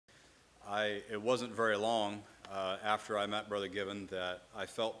It wasn't very long after I met Brother Given that I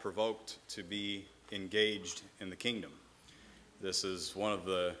felt provoked to be engaged in the kingdom. This is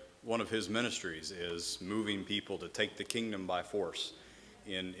one of his ministries, is moving people to take the kingdom by force,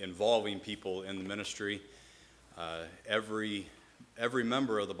 in involving people in the ministry. Every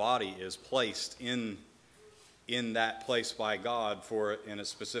member of the body is placed in that place by God in a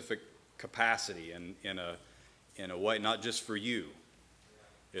specific capacity and in a way, not just for you.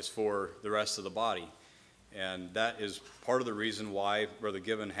 It's for the rest of the body. And that is part of the reason why Brother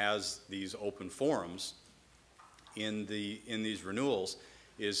Given has these open forums in these renewals,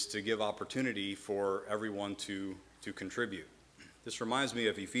 is to give opportunity for everyone to contribute. This reminds me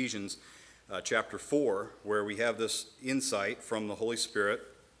of Ephesians chapter 4, where we have this insight from the Holy Spirit.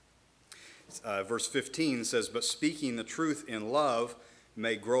 Verse 15 says, "But speaking the truth in love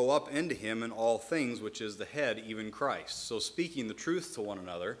may grow up into him in all things, which is the head, even Christ." So speaking the truth to one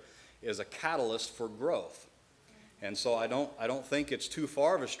another is a catalyst for growth. And so I don't think it's too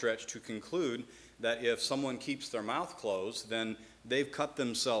far of a stretch to conclude that if someone keeps their mouth closed, then they've cut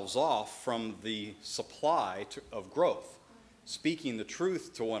themselves off from the supply of growth. Speaking the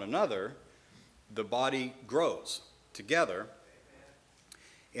truth to one another, the body grows together.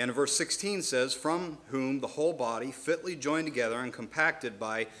 And verse 16 says, "From whom the whole body, fitly joined together and compacted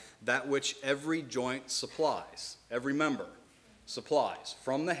by that which every joint supplies," every member supplies.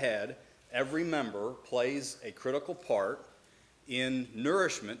 From the head, every member plays a critical part in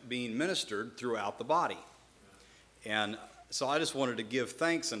nourishment being ministered throughout the body. And so I just wanted to give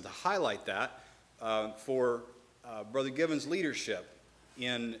thanks and to highlight that for Brother Given's leadership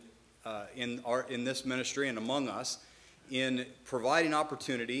in this ministry and among us, in providing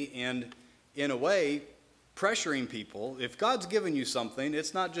opportunity and, in a way, pressuring people. If God's given you something,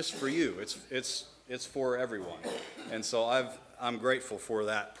 it's not just for you. It's for everyone. And so I'm grateful for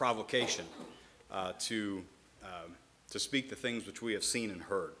that provocation to speak the things which we have seen and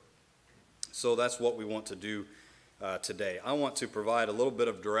heard. So that's what we want to do today. I want to provide a little bit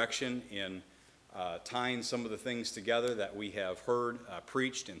of direction in tying some of the things together that we have heard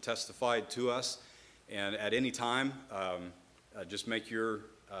preached and testified to us. And at any time, just make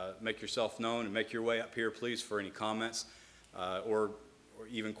yourself known and make your way up here, please, for any comments or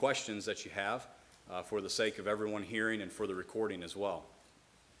even questions that you have for the sake of everyone hearing and for the recording as well.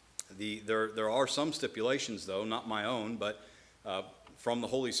 There are some stipulations, though, not my own, but from the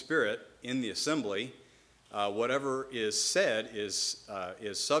Holy Spirit in the assembly. Whatever is said is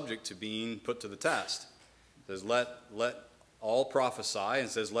subject to being put to the test. It says, let all prophesy, and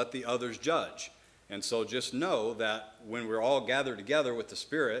it says, let the others judge. And so just know that when we're all gathered together with the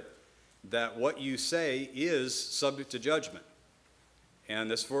Spirit, that what you say is subject to judgment. And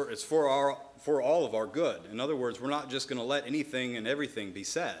it's for all of our good. In other words, we're not just going to let anything and everything be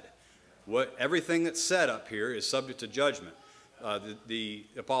said. Everything that's said up here is subject to judgment. The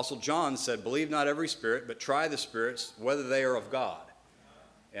Apostle John said, "Believe not every spirit, but try the spirits, whether they are of God."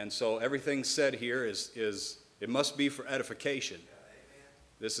 And so everything said here it must be for edification.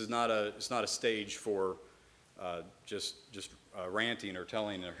 This is not a stage for just ranting or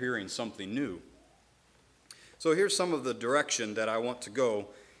telling or hearing something new. So here's some of the direction that I want to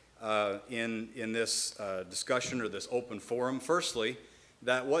go in this discussion or this open forum. Firstly,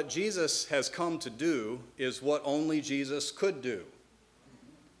 that what Jesus has come to do is what only Jesus could do.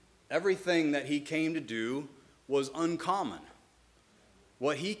 Everything that he came to do was uncommon.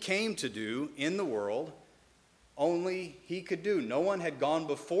 What he came to do in the world, only he could do. No one had gone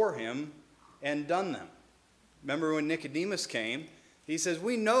before him and done them. Remember when Nicodemus came, he says,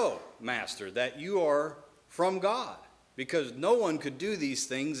 "We know, Master, that you are from God, because no one could do these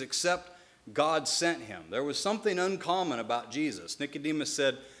things except God sent him." There was something uncommon about Jesus. Nicodemus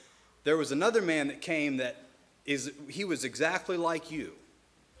said, "There was another man that came he was exactly like you."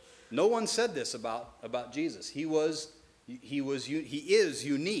 No one said this about Jesus. He is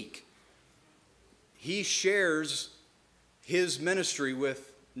unique. He shares his ministry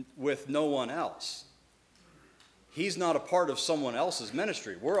with no one else. He's not a part of someone else's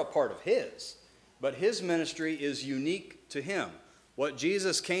ministry. We're a part of his. But his ministry is unique to him. What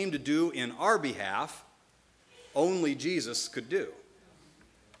Jesus came to do in our behalf, only Jesus could do.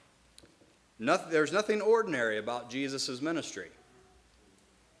 There's nothing ordinary about Jesus' ministry.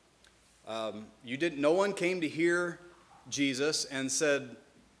 No one came to hear Jesus and said,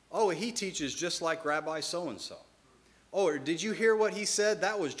 "Oh, he teaches just like Rabbi so-and-so." "Oh, or did you hear what he said?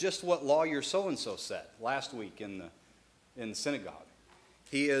 That was just what lawyer so-and-so said last week in the synagogue."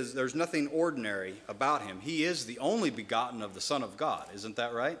 There's nothing ordinary about him. He is the only begotten of the Son of God. Isn't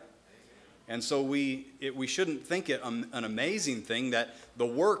that right? And so we shouldn't think it an amazing thing that the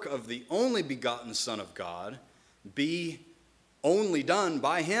work of the only begotten Son of God be only done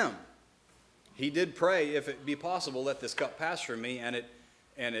by him. He did pray, if it be possible, let this cup pass from me, and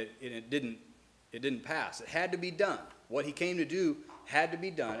it didn't pass. It had to be done. What he came to do had to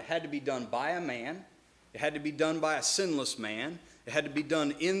be done. It had to be done by a man. It had to be done by a sinless man. It had to be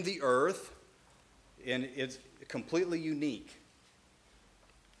done in the earth, and it's completely unique.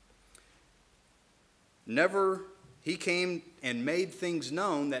 He came and made things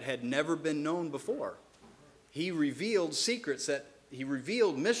known that had never been known before. He revealed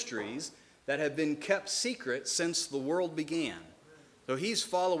mysteries that have been kept secret since the world began. So he's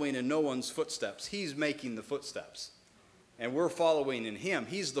following in no one's footsteps. He's making the footsteps. And we're following in him.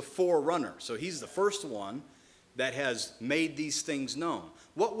 He's the forerunner. So he's the first one that has made these things known.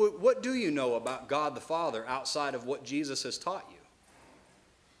 What do you know about God the Father outside of what Jesus has taught you?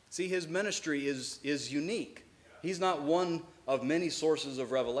 See, his ministry is unique. He's not one of many sources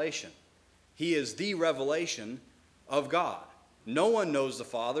of revelation. He is the revelation of God. No one knows the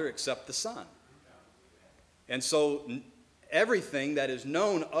Father except the Son. And so everything that is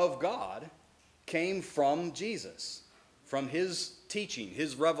known of God came from Jesus, from his teaching,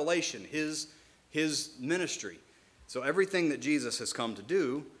 his revelation, his ministry. So everything that Jesus has come to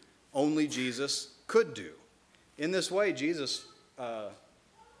do, only Jesus could do. In this way, Jesus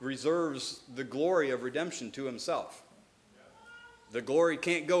reserves the glory of redemption to himself. The glory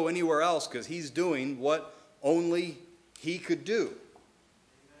can't go anywhere else because he's doing what only he could do.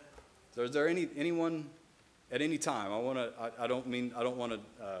 So is there anyone at any time? I don't want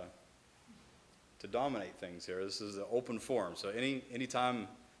to dominate things here. This is an open forum. So anytime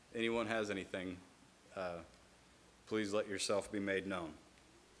anyone has anything, please let yourself be made known.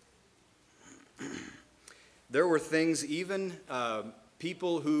 There were things, even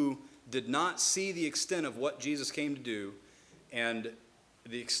people who did not see the extent of what Jesus came to do and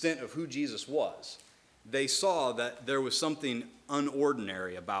the extent of who Jesus was. They saw that there was something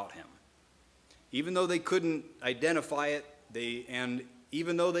unordinary about him. Even though they couldn't identify it, and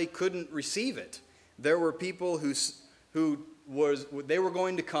even though they couldn't receive it, there were people they were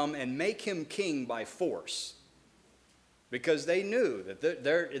going to come and make him king by force, because they knew that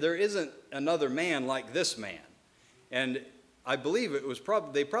there isn't another man like this man. And I believe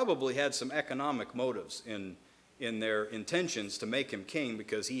they probably had some economic motives in their intentions to make him king,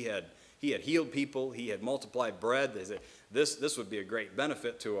 because he had healed people, he had multiplied bread. They said this would be a great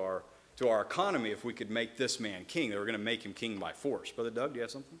benefit to our economy if we could make this man king. They were going to make him king by force. Brother Doug, do you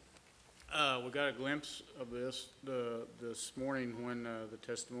have something? We got a glimpse of this morning when the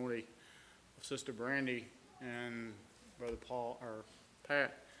testimony of Sister Brandy and Brother Paul or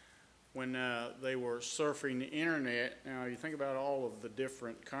Pat, when they were surfing the internet. Now you think about all of the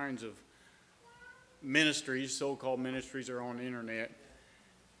different kinds of ministries, so-called ministries, are on the internet,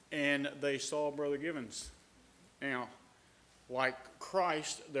 and they saw Brother Givens. Now, like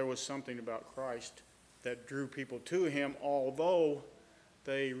Christ, there was something about Christ that drew people to him, although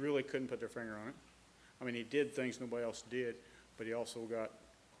they really couldn't put their finger on it. I mean, he did things nobody else did, but he also got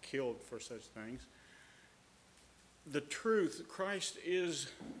killed for such things. The truth, Christ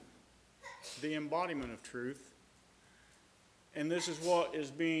is the embodiment of truth, and this is what is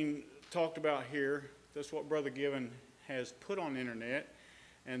being talked about here. That's what Brother Given has put on the internet,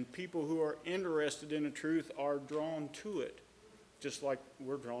 and people who are interested in the truth are drawn to it, just like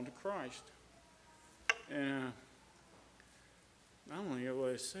we're drawn to Christ. And not only the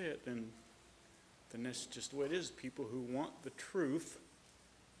way I say it, then that's just the way it is. People who want the truth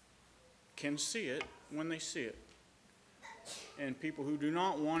can see it when they see it. And people who do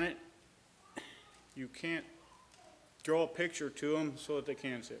not want it, you can't draw a picture to them so that they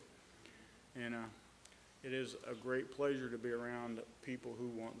can see it. And it is a great pleasure to be around people who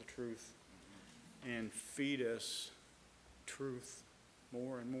want the truth and feed us truth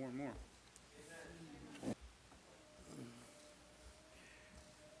more and more and more.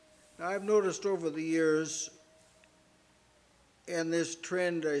 I've noticed over the years, and this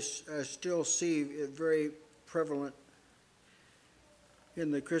trend I still see it very prevalent in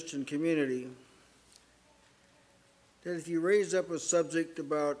the Christian community, that if you raise up a subject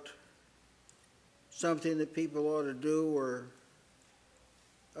about something that people ought to do, or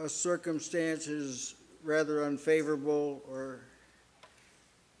a circumstance is rather unfavorable, or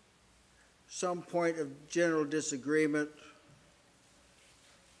some point of general disagreement,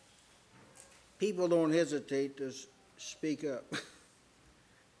 people don't hesitate to speak up.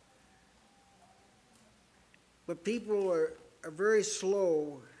 But people are very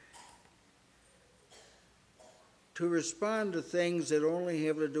slow to respond to things that only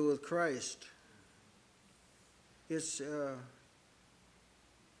have to do with Christ. It's,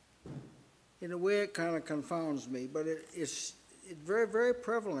 in a way, it kind of confounds me, but it's very, very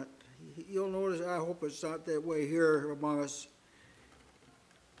prevalent. You'll notice, I hope it's not that way here among us.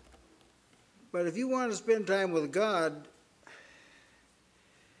 But if you want to spend time with God,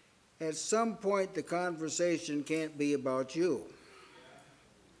 at some point the conversation can't be about you.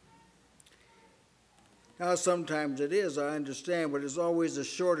 Now, sometimes it is, I understand, but it's always the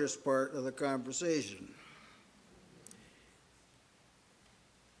shortest part of the conversation.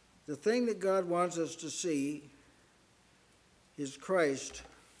 The thing that God wants us to see is Christ.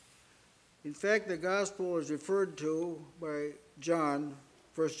 In fact, the gospel is referred to by John,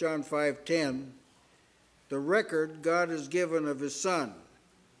 1 John 5:10, the record God has given of his Son.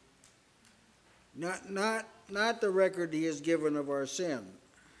 Not the record he has given of our sin,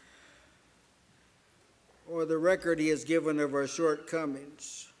 or the record he has given of our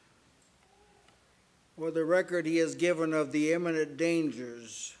shortcomings, or the record he has given of the imminent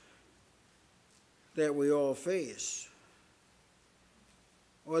dangers that we all face,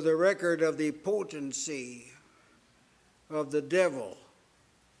 or the record of the potency of the devil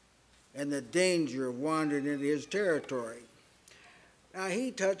and the danger of wandering into his territory. Now,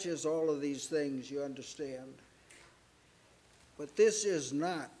 he touches all of these things, you understand, but this is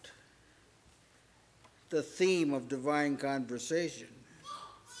not the theme of divine conversation.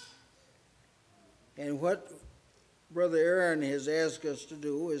 And what Brother Aaron has asked us to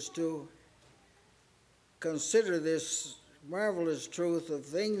do is to consider this marvelous truth of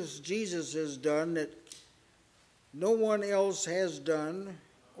things Jesus has done that no one else has done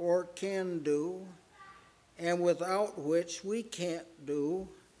or can do, and without which we can't do,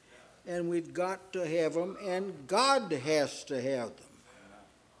 and we've got to have them, and God has to have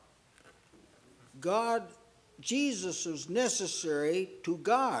them. Jesus is necessary to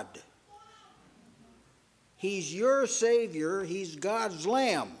God. He's your Savior, he's God's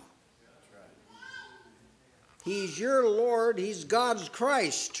Lamb. He's your Lord, he's God's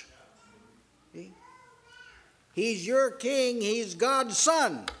Christ. He's your King, he's God's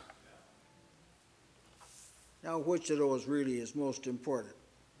Son. Now, which of those really is most important?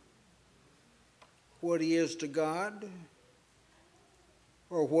 What he is to God,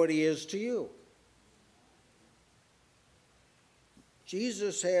 or what he is to you?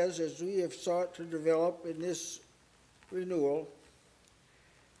 Jesus has, as we have sought to develop in this renewal,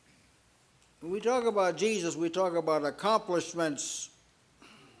 when we talk about Jesus, we talk about accomplishments.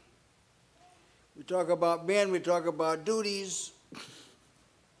 We talk about men, we talk about duties.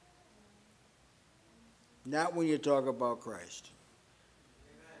 Not when you talk about Christ.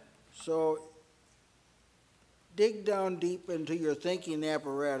 So, dig down deep into your thinking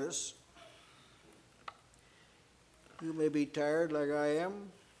apparatus. You may be tired like I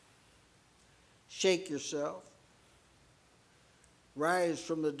am. Shake yourself. Rise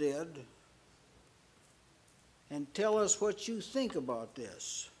from the dead. And tell us what you think about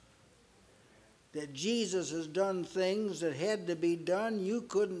this. That Jesus has done things that had to be done. You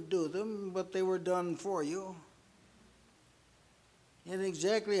couldn't do them, but they were done for you. And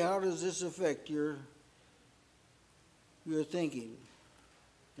exactly how does this affect your thinking?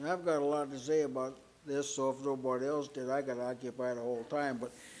 Now, I've got a lot to say about this, so if nobody else did, I got occupied the whole time.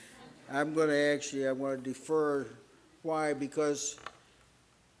 But I'm going to defer. Why? Because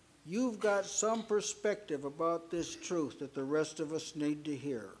you've got some perspective about this truth that the rest of us need to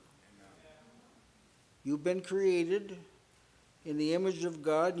hear. You've been created in the image of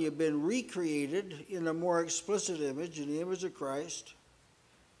God, and you've been recreated in a more explicit image, in the image of Christ.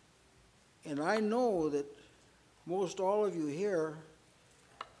 And I know that most all of you here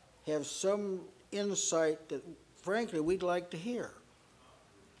have some insight that, frankly, we'd like to hear.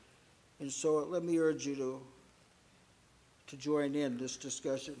 And so let me urge you to join in this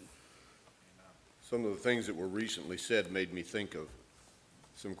discussion. Some of the things that were recently said made me think of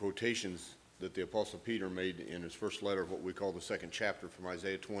some quotations that the Apostle Peter made in his first letter, what we call the second chapter, from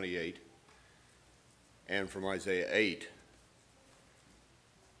Isaiah 28 and from Isaiah 8.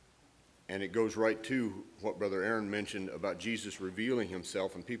 And it goes right to what Brother Aaron mentioned about Jesus revealing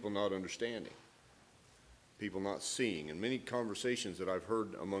himself and people not understanding, people not seeing. And many conversations that I've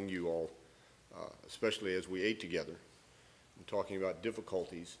heard among you all, especially as we ate together, and talking about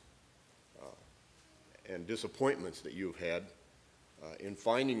difficulties and disappointments that you have had in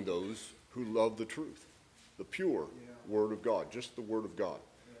finding those who love the truth, the pure Word of God, just the Word of God.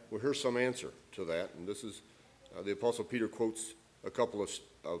 Well, here's some answer to that, and this is, the Apostle Peter quotes a couple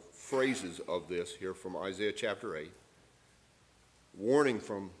of phrases of this here from Isaiah chapter 8, warning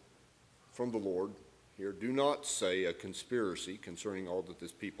from the Lord here, do not say a conspiracy concerning all that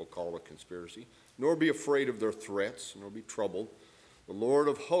this people call a conspiracy, nor be afraid of their threats, nor be troubled. The Lord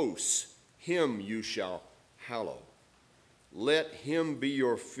of hosts, him you shall hallow. Let him be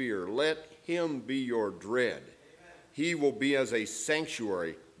your fear. Let him be your dread. He will be as a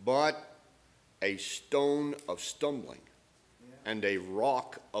sanctuary, but a stone of stumbling and a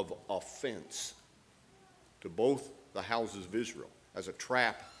rock of offense to both the houses of Israel, as a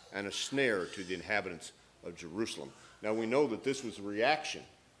trap and a snare to the inhabitants of Jerusalem. Now we know that this was a reaction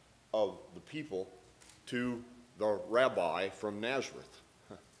of the people to the rabbi from Nazareth.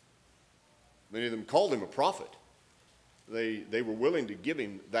 Many of them called him a prophet. They were willing to give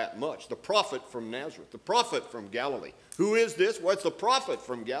him that much. The prophet from Nazareth, the prophet from Galilee. Who is this? Well, it's the prophet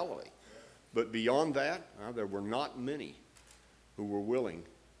from Galilee. But beyond that, there were not many who were willing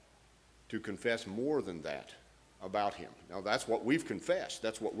to confess more than that about him. Now, that's what we've confessed.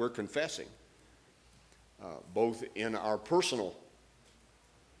 That's what we're confessing, both in our personal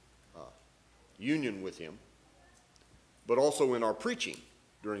union with him, but also in our preaching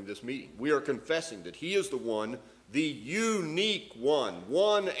during this meeting. We are confessing that he is the one, the unique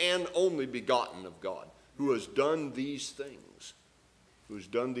one and only begotten of God, who has done these things. Who has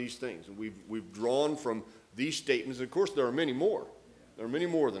done these things. And we've drawn from these statements. Of course, there are many more. There are many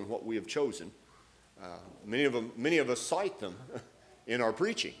more than what we have chosen. Many of us cite them in our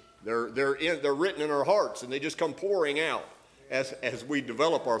preaching. They're written in our hearts, and they just come pouring out as we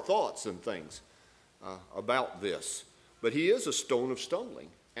develop our thoughts and things about this. But he is a stone of stumbling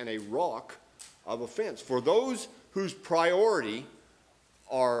and a rock of offense. For those whose priority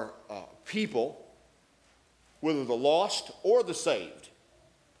are people, whether the lost or the saved,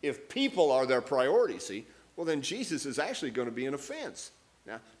 if people are their priority, see, well, then Jesus is actually going to be an offense.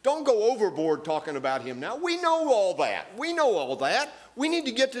 Now, don't go overboard talking about him now. We know all that. We know all that. We need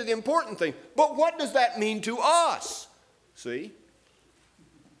to get to the important thing. But what does that mean to us? See?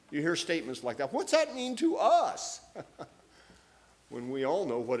 You hear statements like that. What's that mean to us? When we all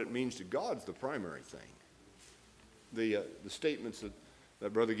know what it means to God is the primary thing. The statements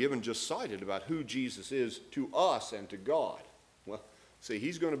that Brother Given just cited about who Jesus is to us and to God. Well, see,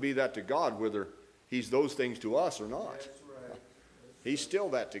 he's going to be that to God whether he's those things to us or not. That's right. He's still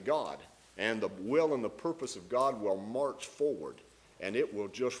that to God. And the will and the purpose of God will march forward, and it will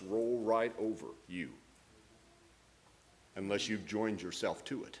just roll right over you. Unless you've joined yourself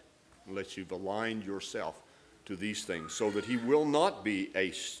to it. Unless you've aligned yourself to these things. So that he will not be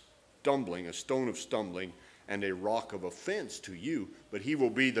a stone of stumbling, and a rock of offense to you, but he will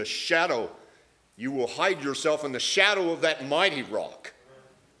be the shadow. You will hide yourself in the shadow of that mighty rock,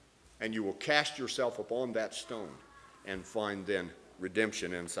 and you will cast yourself upon that stone and find then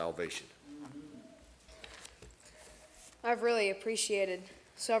redemption and salvation. I've really appreciated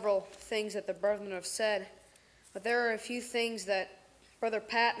several things that the brethren have said, but there are a few things that Brother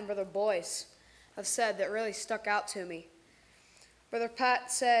Pat and Brother Boyce have said that really stuck out to me. Brother Pat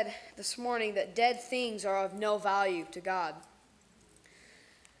said this morning that dead things are of no value to God.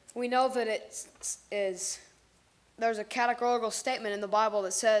 We know that there's a categorical statement in the Bible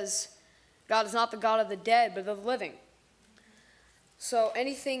that says God is not the God of the dead, but of the living. So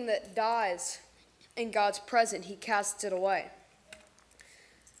anything that dies in God's presence, he casts it away.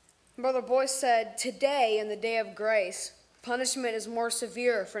 Brother Boyce said, today, in the day of grace, punishment is more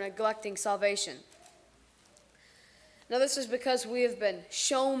severe for neglecting salvation. Now, this is because we have been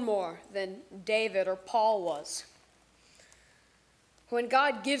shown more than David or Paul was. When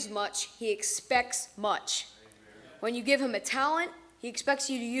God gives much, he expects much. When you give him a talent, he expects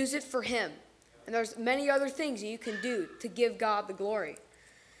you to use it for him. And there's many other things that you can do to give God the glory.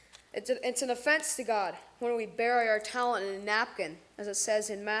 It's an offense to God when we bury our talent in a napkin, as it says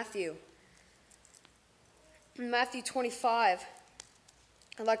in Matthew. In Matthew 25,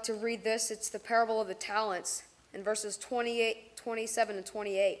 I'd like to read this. It's the parable of the talents in verses 27 and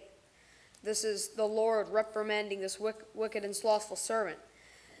 28. This is the Lord reprimanding this wicked and slothful servant.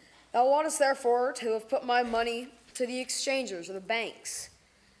 Thou oughtest therefore to have put my money to the exchangers or the banks,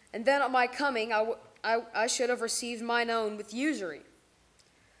 and then at my coming I should have received mine own with usury.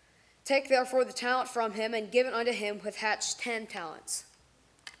 Take therefore the talent from him, and give it unto him which hath 10 talents.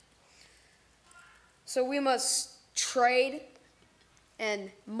 So we must trade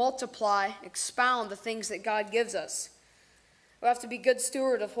and multiply, expound the things that God gives us. We have to be good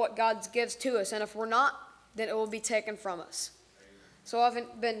steward of what God gives to us, and if we're not, then it will be taken from us. So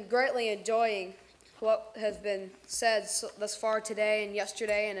I've been greatly enjoying what has been said thus far today and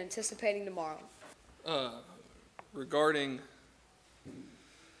yesterday, and anticipating tomorrow. Regarding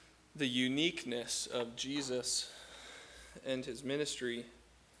the uniqueness of Jesus and his ministry,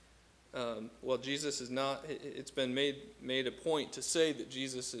 well, Jesus is not, it's been made a point to say that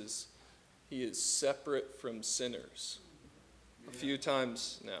he is separate from sinners a few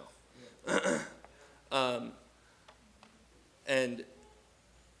times now. And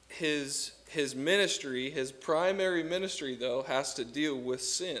his ministry, his primary ministry, though, has to deal with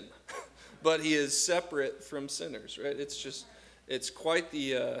sin. But he is separate from sinners, right? It's quite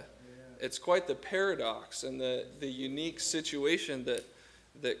the paradox and the unique situation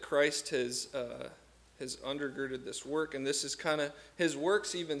that Christ has undergirded this work. And this is kind of, his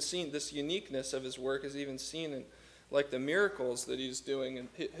work's even seen, this uniqueness of his work is even seen in like the miracles that he's doing. And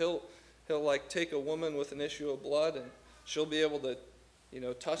he'll like take a woman with an issue of blood, and she'll be able to,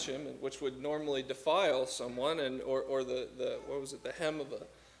 touch him, which would normally defile someone, and or the what was it, the hem of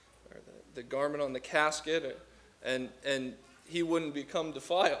the garment on the casket, and he wouldn't become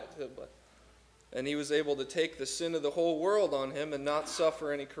defiled. And he was able to take the sin of the whole world on him and not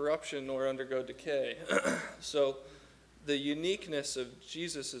suffer any corruption or undergo decay. So the uniqueness of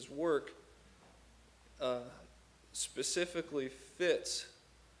Jesus' work specifically fits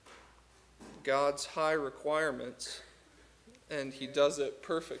God's high requirements, and he does it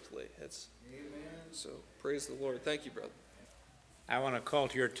perfectly. So praise the Lord. Thank you, brother. I want to call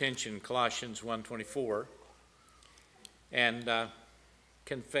to your attention Colossians 1:24 and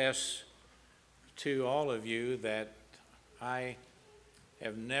confess to all of you that I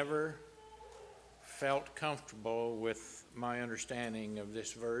have never felt comfortable with my understanding of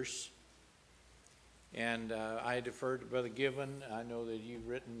this verse. And I defer to Brother Given. I know that you've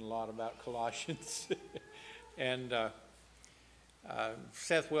written a lot about Colossians. And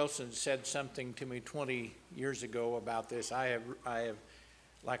Seth Wilson said something to me 20 years ago about this. I have,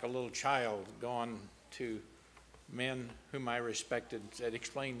 like a little child, gone to men whom I respected, said,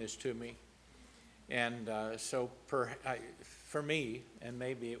 explain this to me. And so for me, and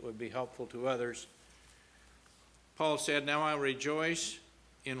maybe it would be helpful to others, Paul said, now I rejoice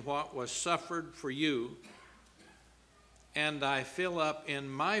in what was suffered for you, and I fill up in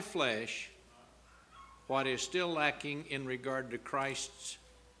my flesh what is still lacking in regard to Christ's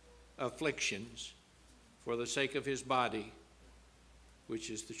afflictions for the sake of his body, which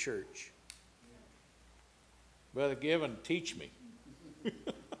is the church. Brother Given, teach me.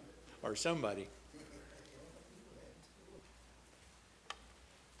 Or somebody.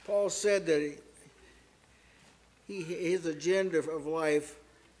 Paul said that his agenda of life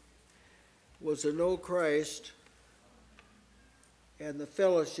was to know Christ and the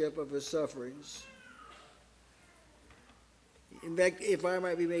fellowship of his sufferings. In fact, if I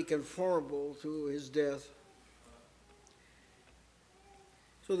might be made conformable to his death.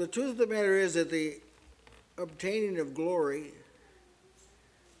 So the truth of the matter is that the obtaining of glory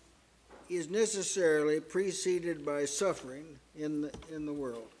is necessarily preceded by suffering in the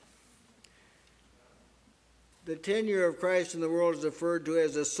world. The tenure of Christ in the world is referred to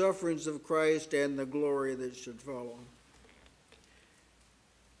as the sufferings of Christ and the glory that should follow.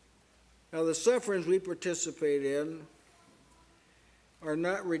 Now, the sufferings we participate in are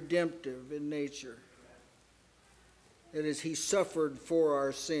not redemptive in nature. That is, he suffered for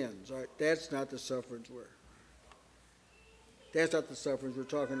our sins. Right? That's not the sufferings That's not the sufferings we're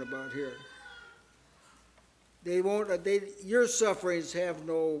talking about here. Your sufferings have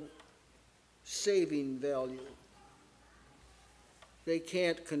no saving value. They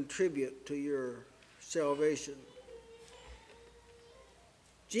can't contribute to your salvation.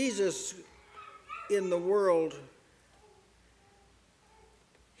 Jesus in the world,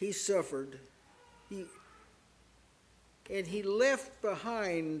 he suffered. And he left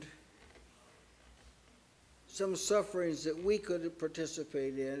behind some sufferings that we could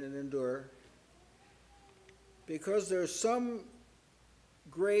participate in and endure, because there's some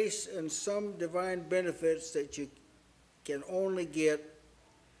grace and some divine benefits that you can only get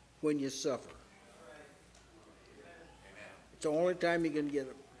when you suffer. It's the only time you can get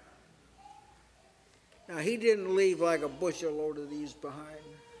them. Now, he didn't leave like a bushel load of these behind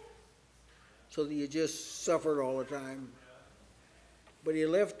so that you just suffered all the time. But he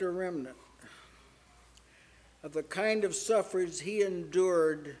left a remnant of the kind of sufferings he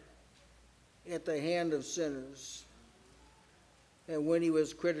endured at the hand of sinners. And when he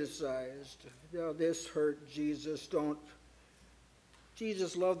was criticized, this hurt Jesus,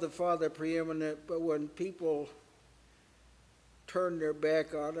 Jesus loved the Father preeminent, but when people turned their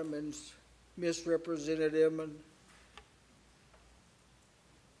back on him and misrepresented him, and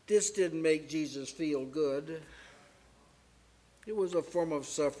this didn't make Jesus feel good. It was a form of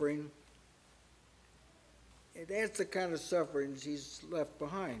suffering. And that's the kind of sufferings he's left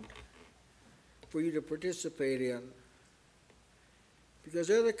behind for you to participate in. Because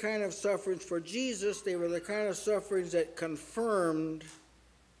they're the kind of sufferings for Jesus, they were the kind of sufferings that confirmed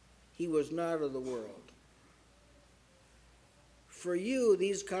he was not of the world. For you,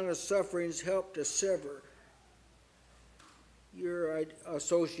 these kind of sufferings help to sever your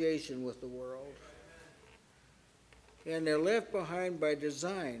association with the world. And they're left behind by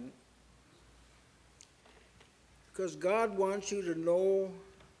design, because God wants you to know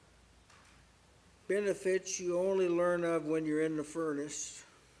benefits you only learn of when you're in the furnace,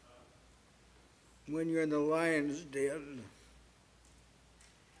 when you're in the lion's den,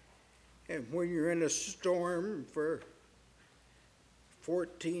 and when you're in a storm for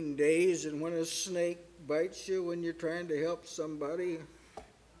 14 days, and when a snake bites you when you're trying to help somebody.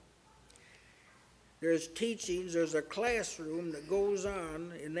 There's teachings, there's a classroom that goes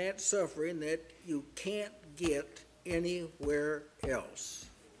on in that suffering that you can't get anywhere else.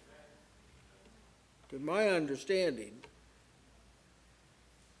 To my understanding,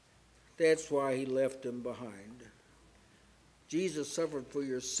 that's why he left them behind. Jesus suffered for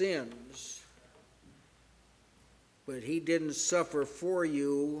your sins, but he didn't suffer for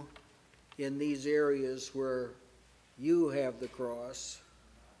you in these areas where you have the cross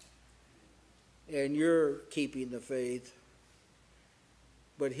and you're keeping the faith,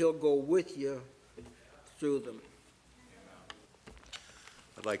 but he'll go with you through them.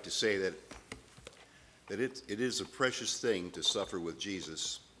 I'd like to say that it is a precious thing to suffer with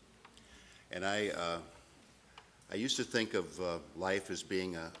Jesus. And I used to think of life as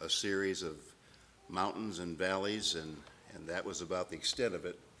being a series of mountains and valleys, and that was about the extent of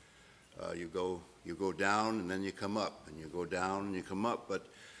it. You go down and then you come up, and you go down and you come up.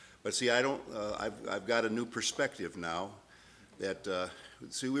 But see, I've got a new perspective now that,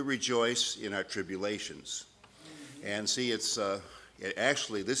 see, we rejoice in our tribulations. And see,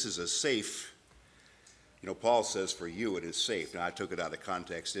 actually, this is a safe, Paul says for you it is safe. Now, I took it out of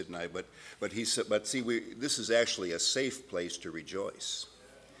context, didn't I? But see, this is actually a safe place to rejoice.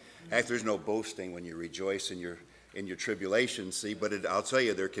 Actually, there's no boasting when you rejoice in your tribulation, see, but I'll tell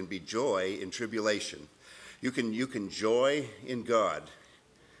you, there can be joy in tribulation. You can joy in God,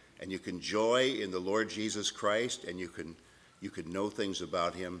 and you can joy in the Lord Jesus Christ, and you can know things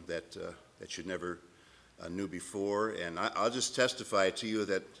about him that you never knew before. And I'll just testify to you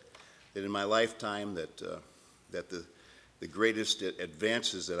that in my lifetime that the greatest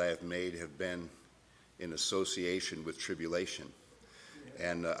advances that I have made have been in association with tribulation,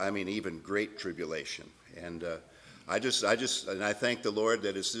 and I mean even great tribulation. And I thank the Lord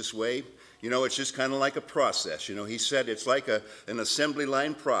that it's this way. It's just kind of like a process. He said it's like an assembly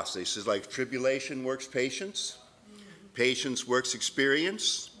line process. He says, like, tribulation works patience, patience works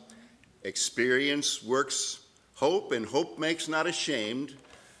experience, experience works hope, and hope makes not ashamed,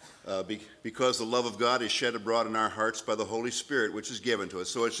 because the love of God is shed abroad in our hearts by the Holy Spirit, which is given to us.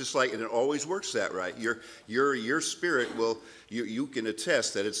 So it's just like, and it always works that right. Your spirit will, you can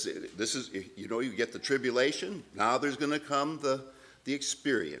attest that you get the tribulation. Now there's going to come the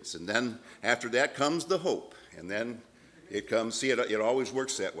experience, and then after that comes the hope, and then it comes. See, it always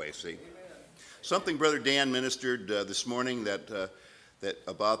works that way. See, something Brother Dan ministered this morning that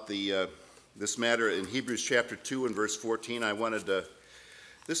about this matter in Hebrews chapter 2 and verse 14. I wanted to.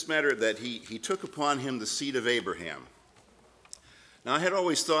 This matter that he took upon him the seed of Abraham. Now, I had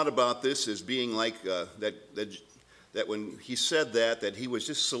always thought about this as being like that when he said that he was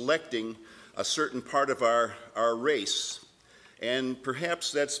just selecting a certain part of our race, and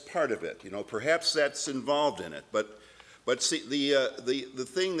perhaps that's part of it. Perhaps that's involved in it. But see, the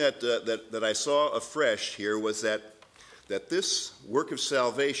thing that I saw afresh here was that this work of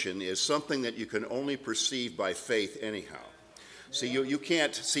salvation is something that you can only perceive by faith anyhow. See, you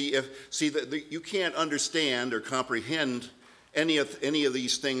can't you can't understand or comprehend any of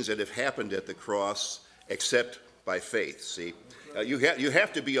these things that have happened at the cross except by faith. See, you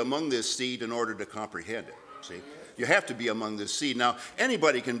have to be among this seed in order to comprehend it. See, you have to be among this seed. Now,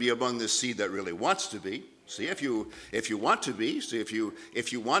 anybody can be among this seed that really wants to be. See, if you want to be, see, if you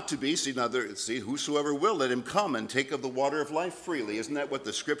want to be, see, whosoever will, let him come and take of the water of life freely. Isn't that what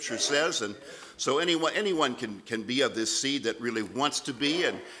the scripture says? And so anyone can be of this seed that really wants to be,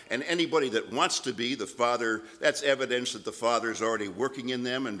 and anybody that wants to be, the Father, that's evidence that the Father is already working in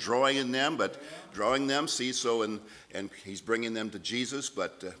them and drawing them, see, so, and he's bringing them to Jesus,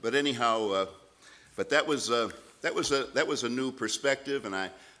 but anyhow, but that was a new perspective, and I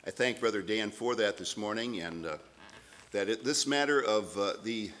thank Brother Dan for that this morning, and this matter of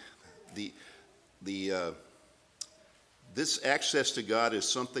this access to God is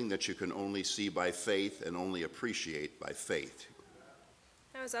something that you can only see by faith and only appreciate by faith.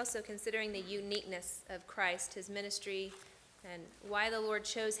 I was also considering the uniqueness of Christ, his ministry, And why the Lord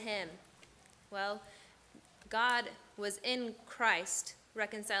chose him? Well, God was in Christ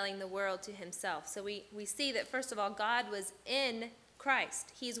reconciling the world to himself. So we see that, first of all, God was in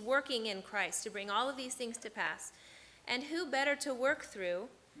Christ. He's working in Christ to bring all of these things to pass. And who better to work through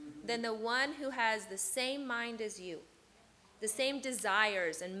than the one who has the same mind as you, the same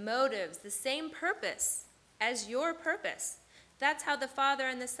desires and motives, the same purpose as your purpose? That's how the Father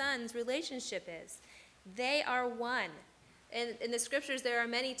and the Son's relationship is. They are one. In the scriptures, there are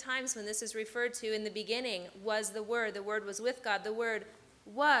many times when this is referred to. In the beginning was the Word was with God, the Word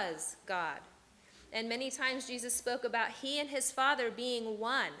was God. And many times Jesus spoke about he and his Father being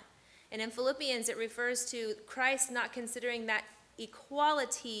one. And in Philippians, it refers to Christ not considering that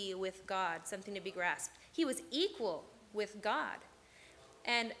equality with God something to be grasped. He was equal with God.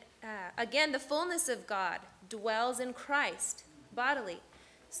 And again, the fullness of God dwells in Christ bodily.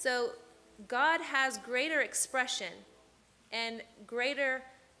 So God has greater expression and greater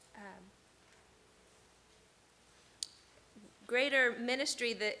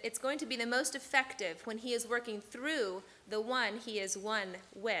ministry, that it's going to be the most effective when he is working through the one he is one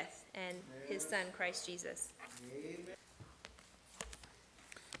with, and his Son, Christ Jesus.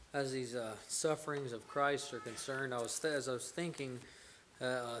 As these sufferings of Christ are concerned, as I was thinking,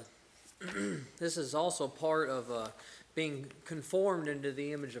 this is also part of being conformed into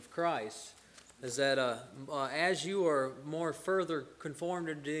the image of Christ. Is that as you are more further conformed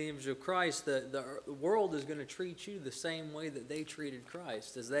into the image of Christ, the world is going to treat you the same way that they treated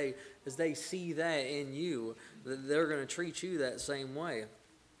Christ. As they see that in you, they're going to treat you that same way.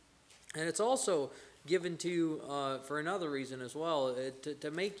 And it's also given to you for another reason as well, to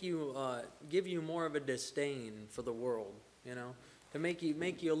make you give you more of a disdain for the world, you know, to make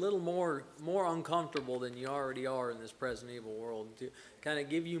you a little more uncomfortable than you already are in this present evil world, to kind of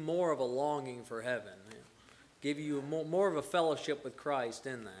give you more of a longing for heaven, you know, give you more of a fellowship with Christ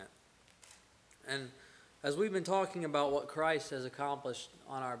in that. And as we've been talking about what Christ has accomplished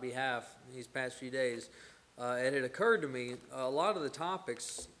on our behalf these past few days, it had occurred to me a lot of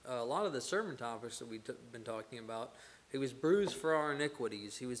the sermon topics that we've been talking about. He was bruised for our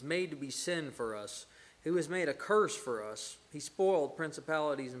iniquities. He was made to be sin for us. He was made a curse for us. He spoiled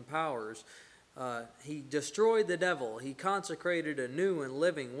principalities and powers. He destroyed the devil. He consecrated a new and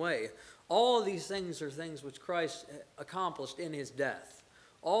living way. All of these things are things which Christ accomplished in his death.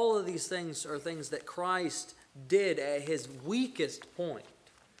 All of these things are things that Christ did at his weakest point.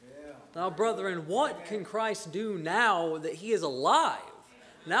 Now, brethren, what can Christ do now that he is alive?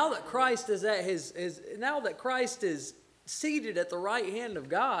 Now that Christ is now that Christ is seated at the right hand of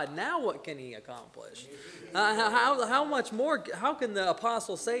God, now what can he accomplish? How much more? How can the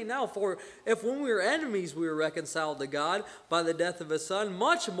apostle say now? For if when we were enemies we were reconciled to God by the death of his Son,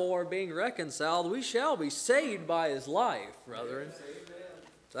 much more being reconciled we shall be saved by his life, brethren.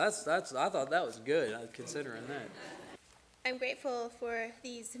 So that's I thought that was good, considering that. I'm grateful for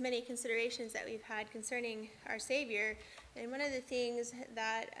these many considerations that we've had concerning our Savior. And one of the things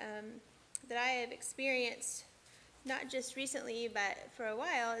that I have experienced, not just recently, but for a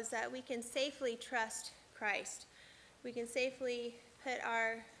while, is that we can safely trust Christ. We can safely put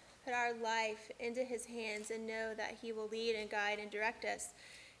our life into his hands and know that he will lead and guide and direct us.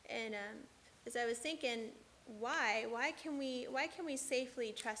 And as I was thinking, why can we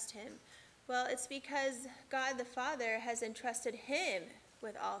safely trust him? Well, it's because God the Father has entrusted him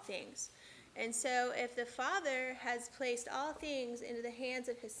with all things. And so if the Father has placed all things into the hands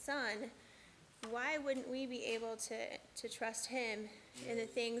of his Son, why wouldn't we be able to trust him in the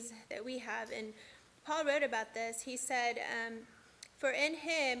things that we have? And Paul wrote about this. He said, for in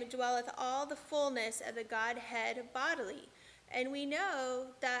him dwelleth all the fullness of the Godhead bodily. And we know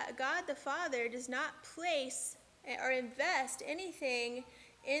that God the Father does not place or invest anything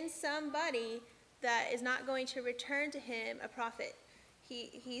in somebody that is not going to return to him a profit.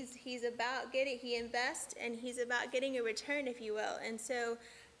 He's about getting, he invests and he's about getting a return, if you will. And so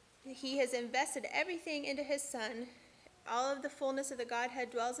he has invested everything into his Son. All of the fullness of the Godhead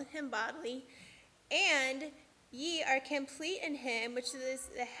dwells in him bodily. And ye are complete in him, which is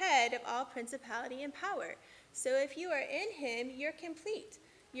the head of all principality and power. So if you are in him, you're complete.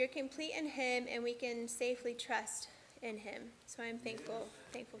 You're complete in him, and we can safely trust in him. So I'm thankful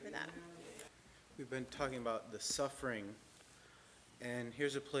for that. We've been talking about the suffering, and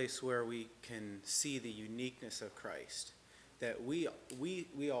here's a place where we can see the uniqueness of Christ. That we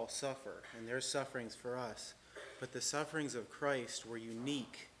all suffer, and there's sufferings for us, but the sufferings of Christ were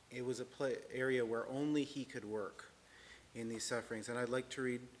unique. It was a area where only he could work in these sufferings. And I'd like to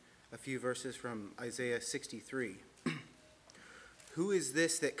read a few verses from Isaiah 63. Who is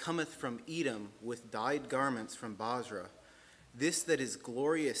this that cometh from Edom with dyed garments from Basra, this that is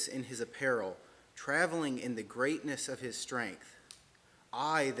glorious in his apparel, traveling in the greatness of his strength.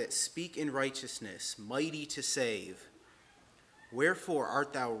 I that speak in righteousness, mighty to save. Wherefore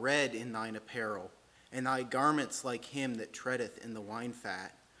art thou red in thine apparel, and thy garments like him that treadeth in the wine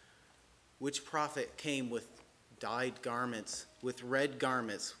fat? Which prophet came with dyed garments, with red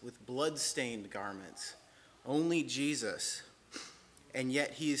garments, with blood-stained garments? Only Jesus. And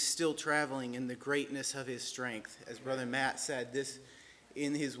yet he is still traveling in the greatness of his strength. As Brother Matt said, this,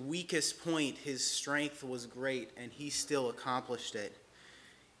 in his weakest point, his strength was great, and he still accomplished it.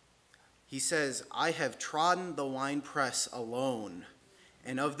 He says, I have trodden the winepress alone,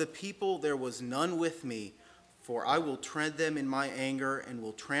 and of the people there was none with me, for I will tread them in my anger, and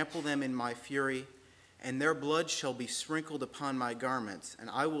will trample them in my fury, and their blood shall be sprinkled upon my garments, and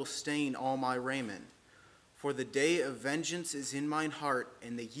I will stain all my raiment. For the day of vengeance is in mine heart,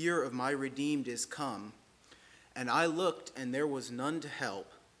 and the year of my redeemed is come. And I looked, and there was none to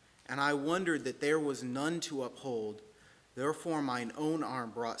help, and I wondered that there was none to uphold. Therefore mine own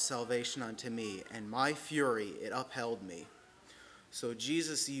arm brought salvation unto me, and my fury it upheld me. So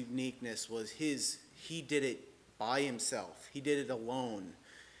Jesus' uniqueness was he did it by himself. He did it alone.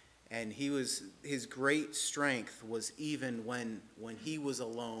 And his great strength was even when he was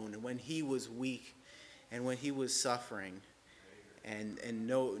alone, and when he was weak, and when he was suffering. And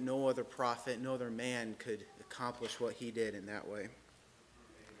no other prophet, no other man could accomplish what he did in that way.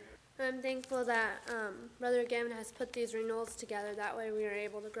 I'm thankful that Brother Given has put these renewals together. That way we are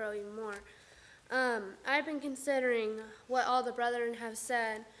able to grow even more. I've been considering what all the brethren have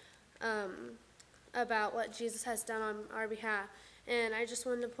said about what Jesus has done on our behalf. And I just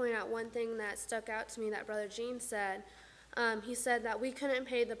wanted to point out one thing that stuck out to me that Brother Gene said. He said that we couldn't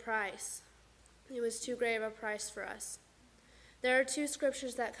pay the price. It was too great of a price for us. There are two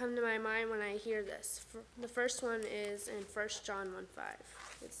scriptures that come to my mind when I hear this. The first one is in 1 John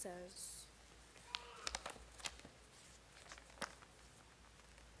 1:5. It says,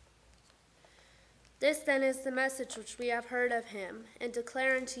 This then is the message which we have heard of him, and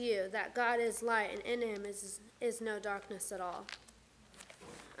declare unto you that God is light, and in him is no darkness at all.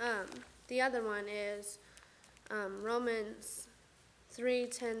 The other one is Romans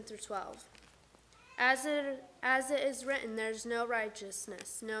 3:10 through 12. As it is written, there is no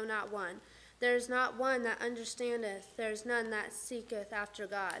righteousness, no, not one. There is not one that understandeth, there is none that seeketh after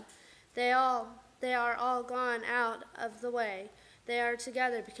God. They are all gone out of the way. They are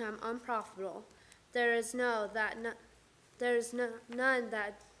together become unprofitable. There is none that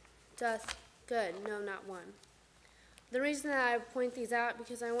doth good, no, not one. The reason that I point these out,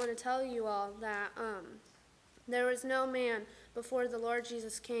 because I want to tell you all that there was no man before the Lord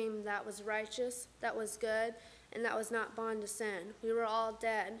Jesus came that was righteous, that was good, and that was not bound to sin. We were all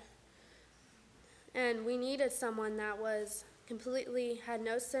dead. And we needed someone that was completely, had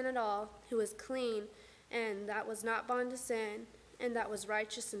no sin at all, who was clean, and that was not bound to sin, and that was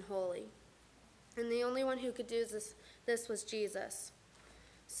righteous and holy. And the only one who could do this was Jesus.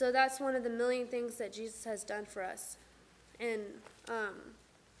 So that's one of the million things that Jesus has done for us. And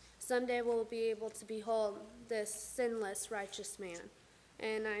someday we'll be able to behold this sinless, righteous man.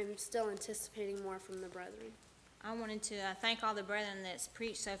 And I'm still anticipating more from the brethren. I wanted to thank all the brethren that's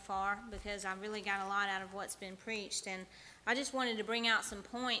preached so far, because I really got a lot out of what's been preached. And I just wanted to bring out some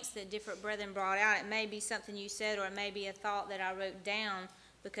points that different brethren brought out. It may be something you said, or it may be a thought that I wrote down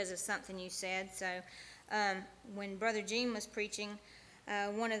because of something you said. So when Brother Gene was preaching,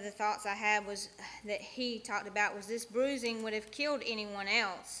 one of the thoughts I had was that he talked about was this bruising would have killed anyone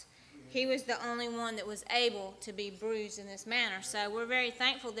else. He was the only one that was able to be bruised in this manner. So we're very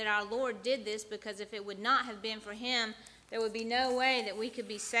thankful that our Lord did this, because if it would not have been for him, there would be no way that we could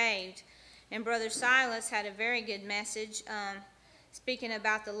be saved. And Brother Silas had a very good message speaking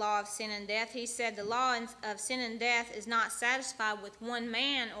about the law of sin and death. He said the law of sin and death is not satisfied with one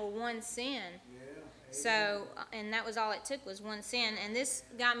man or one sin. So, and that was all it took, was one sin. And this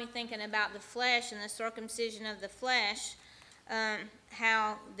got me thinking about the flesh and the circumcision of the flesh,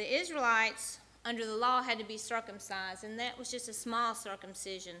 how the Israelites under the law had to be circumcised, and that was just a small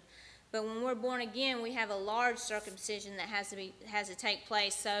circumcision. But when we're born again, we have a large circumcision that has to take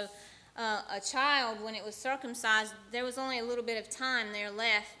place. So a child, when it was circumcised, there was only a little bit of time there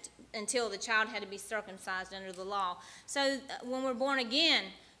left until the child had to be circumcised under the law. So when we're born again,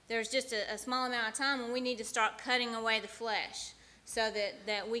 there's just a small amount of time when we need to start cutting away the flesh, so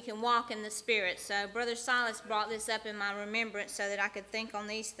that we can walk in the Spirit. So Brother Silas brought this up in my remembrance so that I could think on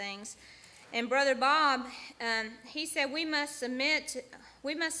these things. And Brother Bob, he said we must submit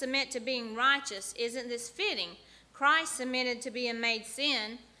to being righteous. Isn't this fitting? Christ submitted to being made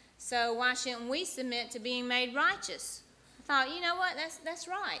sin, so why shouldn't we submit to being made righteous? I thought, you know what, that's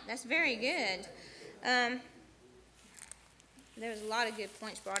right. That's very good. There's a lot of good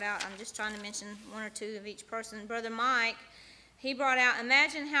points brought out. I'm just trying to mention one or two of each person. Brother Mike, he brought out,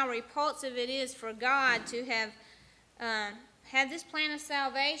 imagine how repulsive it is for God to have had this plan of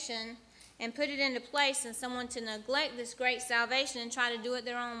salvation and put it into place, and someone to neglect this great salvation and try to do it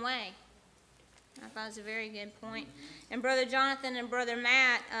their own way. I thought it was a very good point. And Brother Jonathan and Brother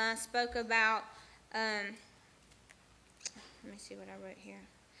Matt spoke about, let me see what I wrote here.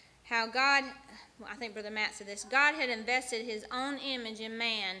 How God, well, I think Brother Matt said this, God had invested his own image in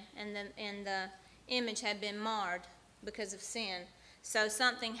man, and the image had been marred because of sin. So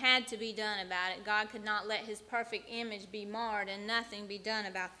something had to be done about it. God could not let his perfect image be marred and nothing be done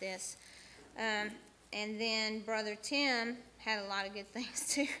about this. And then Brother Tim had a lot of good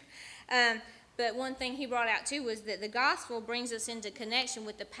things too. But one thing he brought out too was that the gospel brings us into connection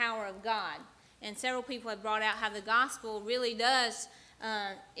with the power of God. And several people have brought out how the gospel really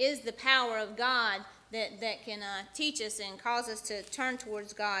is the power of God that can teach us and cause us to turn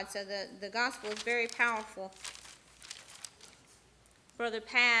towards God. So the gospel is very powerful. Brother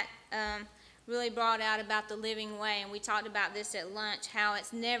Pat really brought out about the living way, and we talked about this at lunch, how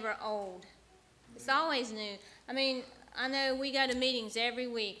it's never old. It's always new. I mean, I know we go to meetings every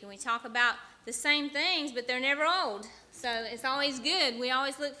week, and we talk about the same things, but they're never old. So it's always good. We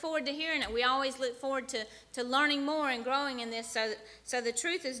always look forward to hearing it. We always look forward to learning more and growing in this. So the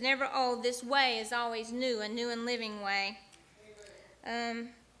truth is never old. This way is always new, a new and living way.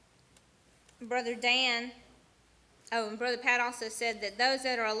 Brother Dan, and Brother Pat also said that those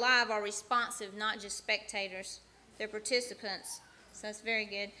that are alive are responsive, not just spectators. They're participants. So that's very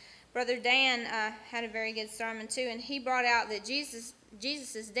good. Brother Dan had a very good sermon too, and he brought out that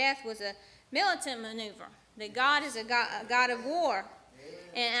Jesus' death was a militant maneuver, that God is a God of war.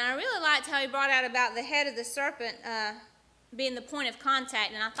 And I really liked how he brought out about the head of the serpent being the point of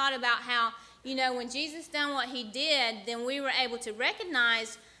contact. And I thought about how, when Jesus done what he did, then we were able to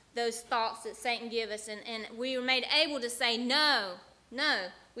recognize those thoughts that Satan give us, and we were made able to say no.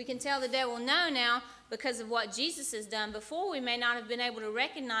 We can tell the devil no now because of what Jesus has done. Before, we may not have been able to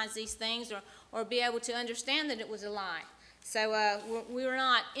recognize these things or be able to understand that it was a lie. So we were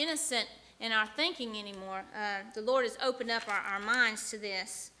not innocent in our thinking anymore. The Lord has opened up our minds to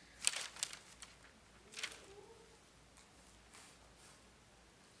this.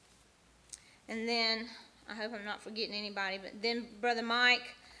 And then, I hope I'm not forgetting anybody, but then Brother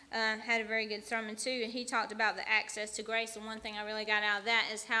Mike had a very good sermon too, and he talked about the access to grace. And one thing I really got out of that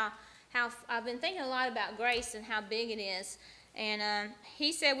is how I've been thinking a lot about grace and how big it is. And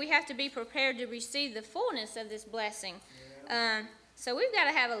he said we have to be prepared to receive the fullness of this blessing. So we've got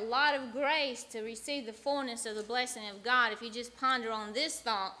to have a lot of grace to receive the fullness of the blessing of God. If you just ponder on this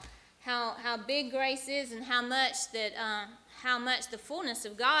thought, how big grace is and how much the fullness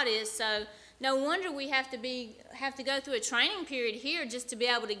of God is. So no wonder we have to go through a training period here just to be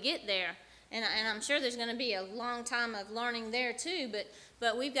able to get there. And I'm sure there's going to be a long time of learning there too,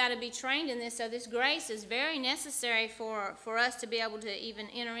 but we've got to be trained in this. So this grace is very necessary for us to be able to even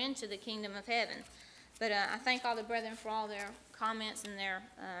enter into the kingdom of heaven. But I thank all the brethren for all their comments and their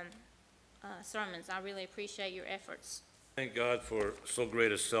sermons. I really appreciate your efforts. Thank God for so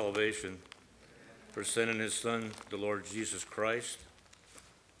great a salvation, for sending his Son, the Lord Jesus Christ.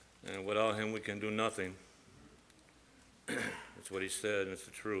 And without him, we can do nothing. That's what he said, and it's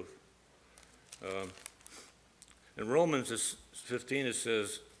the truth. In Romans 15, it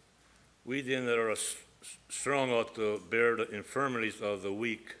says, we then that are strong ought to bear the infirmities of the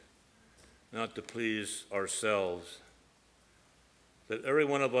weak, not to please ourselves. That every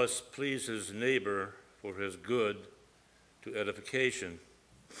one of us please his neighbor for his good to edification.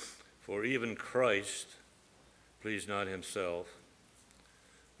 For even Christ pleased not himself.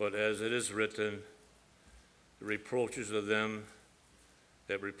 But as it is written, the reproaches of them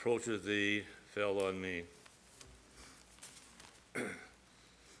that reproached thee fell on me.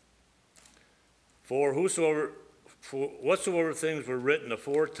 For whatsoever things were written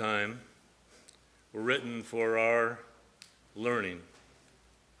aforetime were written for our learning,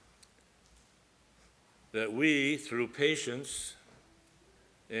 that we, through patience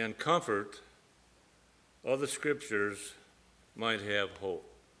and comfort of the Scriptures, might have hope.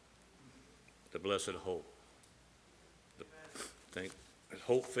 The blessed hope.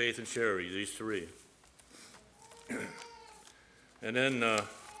 Hope, faith, and charity, these three. And then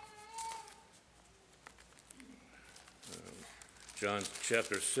John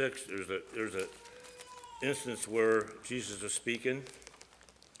chapter 6, there's a instance where Jesus is speaking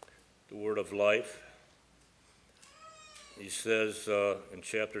the word of life. He says in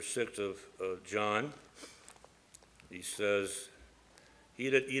chapter 6 of John, he says, he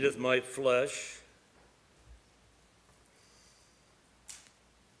that eateth my flesh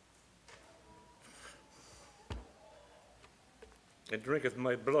and drinketh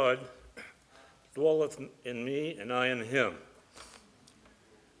my blood dwelleth in me, and I in him.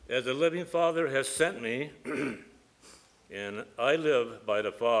 As the living Father has sent me, and I live by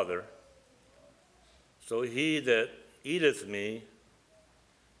the Father, so he that eateth me,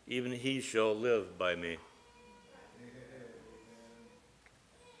 even he shall live by me.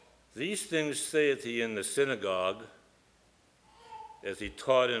 These things saith he in the synagogue, as he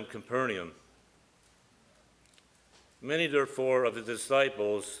taught in Capernaum. Many therefore of the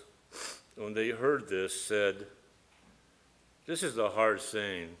disciples, when they heard this, said, This is a hard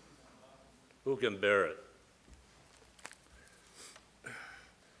saying. Who can bear it?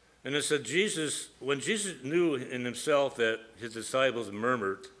 And it said, when Jesus knew in himself that his disciples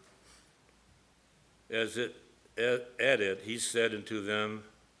murmured at it, he said unto them,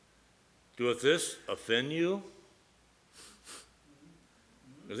 Doeth this offend you?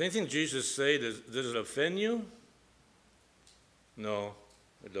 Does anything Jesus say, does it offend you? No,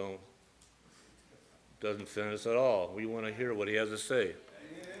 it don't. It doesn't offend us at all. We want to hear what he has to say.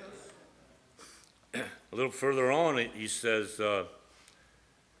 A little further on, he says,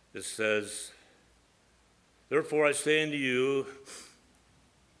 it says, Therefore I say unto you,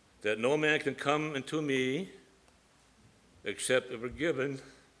 that no man can come unto me, except it were given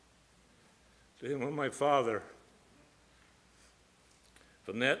to him of my Father.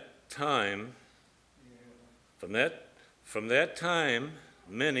 From that time,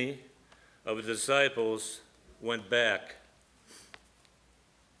 many of the disciples went back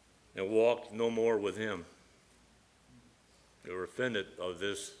and walked no more with him. They were offended of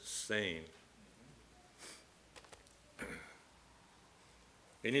this saying.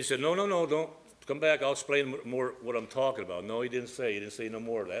 And he said, No, don't come back. I'll explain more what I'm talking about. No, he didn't say no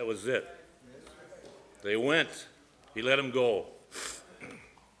more. That was it. They went. He let them go.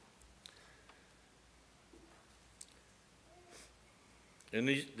 And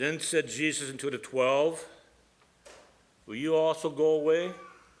then said Jesus unto the 12, Will you also go away?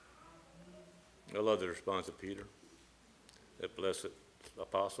 I love the response of Peter, that blessed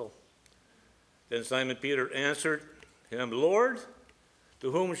apostle. Then Simon Peter answered him, Lord,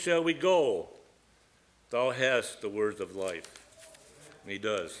 to whom shall we go? Thou hast the words of life. And he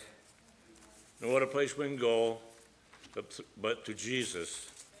does. No other place we can go but to Jesus.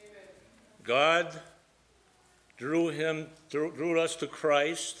 God drew us to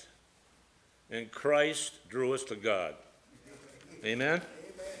Christ, and Christ drew us to God. Amen?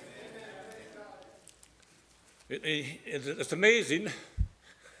 It's amazing.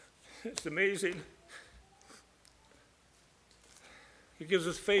 It's amazing. He gives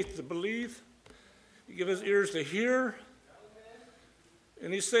us faith to believe. He gives us ears to hear.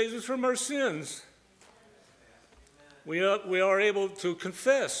 And he saves us from our sins. We are able to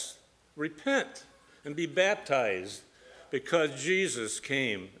confess, repent, and be baptized because Jesus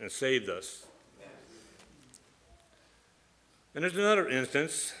came and saved us. And there's another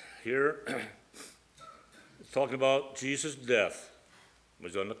instance here. It's talking about Jesus' death. He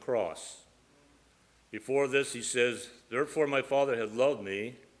was on the cross. Before this, he says, Therefore my Father hath loved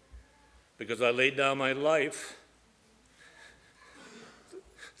me, because I laid down my life,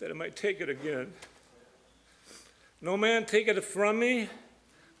 that I might take it again. No man taketh it from me,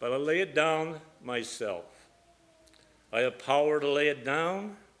 but I lay it down myself. I have power to lay it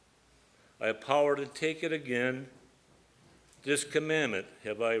down. I have power to take it again. This commandment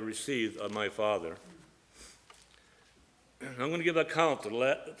have I received of my Father. I'm going to give an account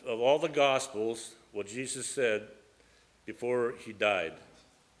of all the Gospels, what Jesus said before he died.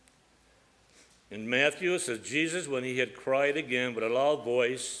 In Matthew, it says, Jesus, when he had cried again with a loud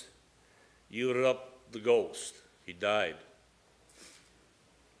voice, yielded up the ghost. He died.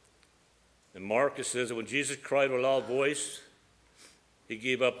 In Mark, it says that when Jesus cried with a loud voice, he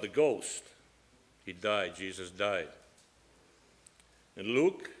gave up the ghost. He died. Jesus died. In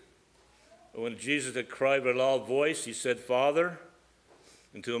Luke, when Jesus had cried with a loud voice, he said, Father,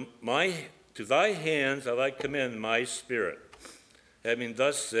 to thy hands have I commended my spirit. Having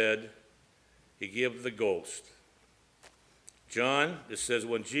thus said, he gave the ghost. John, it says,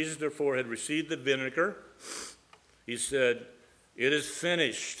 when Jesus therefore had received the vinegar, he said, It is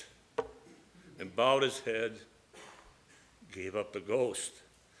finished, and bowed his head, gave up the ghost.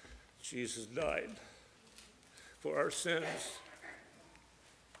 Jesus died for our sins.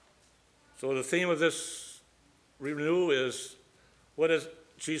 So the theme of this Renewal is, what has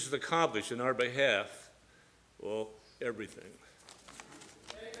Jesus accomplished in our behalf? Well, everything.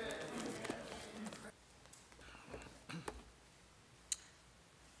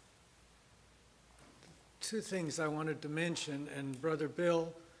 two things I wanted to mention, and Brother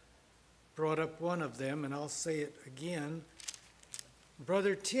Bill brought up one of them, and I'll say it again.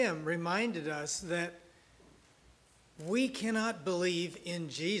 Brother Tim reminded us that we cannot believe in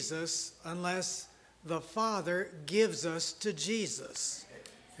Jesus unless the Father gives us to Jesus.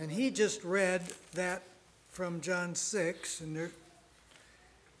 And he just read that from John 6, and there,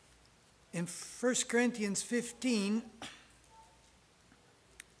 in 1 Corinthians 15,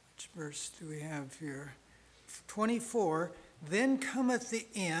 which verse do we have here? 24, then cometh the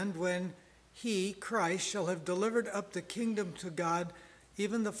end when he, Christ, shall have delivered up the kingdom to God,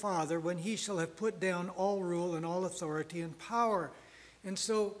 even the Father, when he shall have put down all rule and all authority and power. And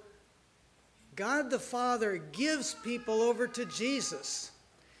so God the Father gives people over to Jesus.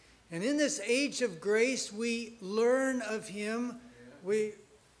 And in this age of grace, we learn of him. We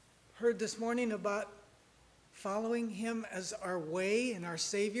heard this morning about following him as our way and our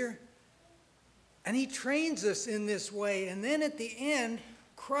Savior. And he trains us in this way. And then at the end,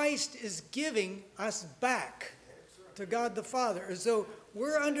 Christ is giving us back to God the Father, as though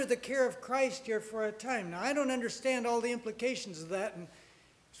we're under the care of Christ here for a time. Now, I don't understand all the implications of that, and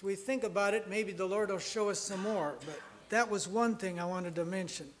as we think about it, maybe the Lord will show us some more. But that was one thing I wanted to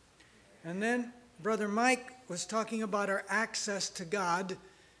mention. And then Brother Mike was talking about our access to God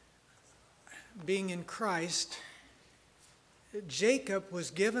being in Christ. Jacob was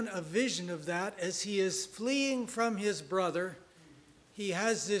given a vision of that as he is fleeing from his brother. He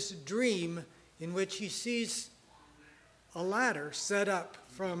has this dream in which he sees a ladder set up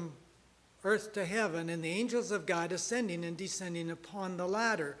from earth to heaven, and the angels of God ascending and descending upon the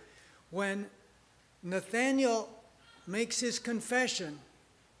ladder. When Nathanael makes his confession,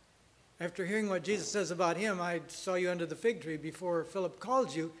 after hearing what Jesus says about him, I saw you under the fig tree before Philip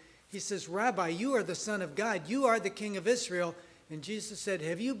called you, he says, Rabbi, you are the Son of God. You are the King of Israel. And Jesus said,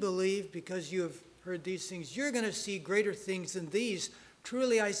 have you believed because you have heard these things? You're going to see greater things than these.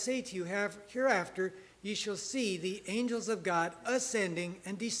 Truly I say to you, hereafter ye shall see the angels of God ascending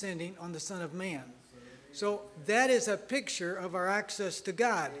and descending on the Son of Man. So that is a picture of our access to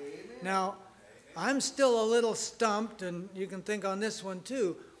God. Now, I'm still a little stumped, and you can think on this one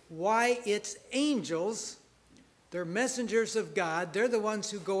too, why it's angels. They're messengers of God. They're the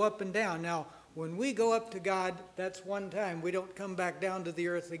ones who go up and down. Now, when we go up to God, that's one time. We don't come back down to the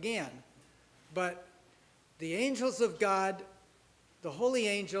earth again. But the angels of God, the holy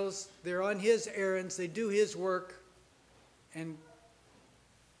angels, they're on his errands. They do his work. And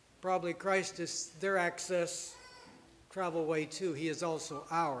probably Christ is their access travel way too. He is also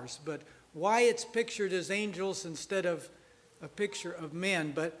ours. But why it's pictured as angels instead of a picture of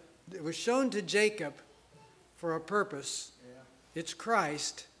men. But it was shown to Jacob for a purpose. It's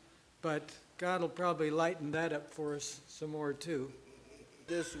Christ, but God will probably lighten that up for us some more too.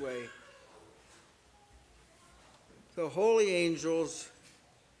 This way. The holy angels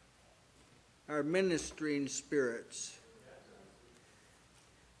are ministering spirits.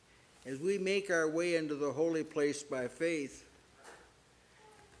 As we make our way into the holy place by faith,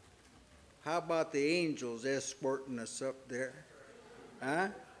 how about the angels escorting us up there? Huh?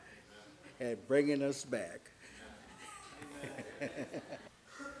 And bringing us back.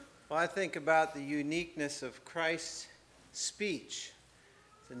 Well, I think about the uniqueness of Christ's speech.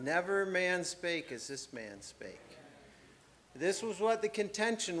 So never man spake as this man spake. This was what the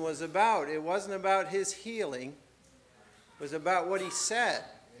contention was about. It wasn't about his healing. It was about what he said.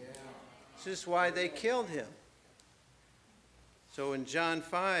 This is why they killed him. So in John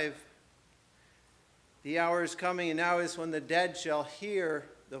 5, the hour is coming, and now is when the dead shall hear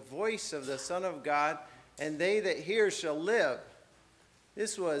the voice of the Son of God, and they that hear shall live.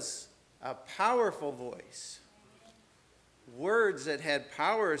 This was a powerful voice. Words that had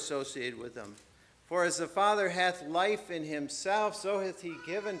power associated with them. For as the Father hath life in himself, so hath he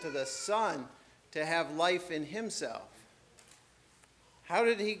given to the Son to have life in himself. How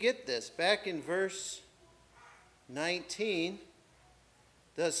did he get this? Back in verse 19,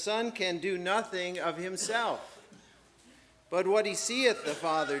 the Son can do nothing of himself, but what he seeth the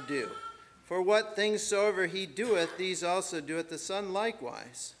Father do. For what things soever he doeth, these also doeth the Son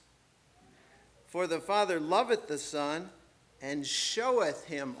likewise. For the Father loveth the Son, and showeth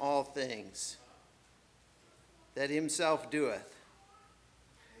him all things that himself doeth.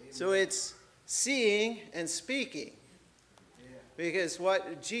 Amen. So it's seeing and speaking. Because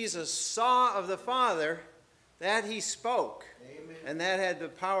what Jesus saw of the Father, that he spoke. Amen. And that had the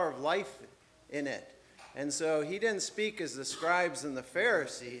power of life in it. And so he didn't speak as the scribes and the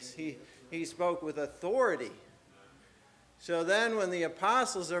Pharisees. He spoke with authority. So then when the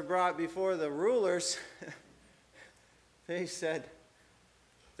apostles are brought before the rulers, they said,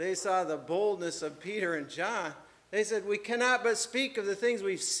 they saw the boldness of Peter and John. They said, we cannot but speak of the things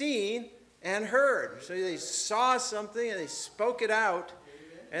we've seen and heard. So they saw something and they spoke it out,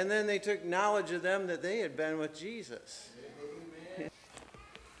 and then they took knowledge of them that they had been with Jesus.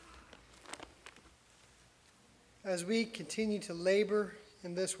 As we continue to labor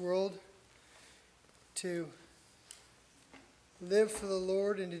in this world, to live for the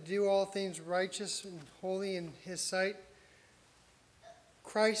Lord and to do all things righteous and holy in His sight,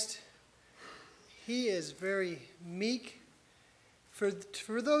 Christ, He is very meek.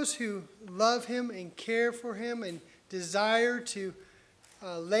 For those who love Him and care for Him and desire to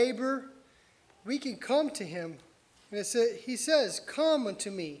labor, we can come to Him. And He says, "Come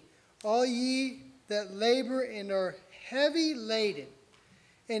unto me, all ye that labor and are heavy laden,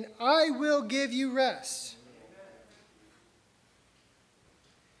 and I will give you rest.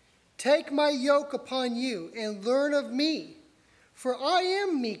 Take my yoke upon you and learn of me, for I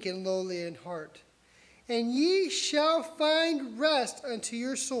am meek and lowly in heart, and ye shall find rest unto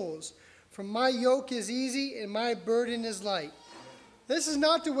your souls. For my yoke is easy and my burden is light." This is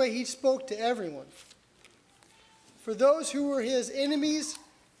not the way He spoke to everyone. For those who were His enemies,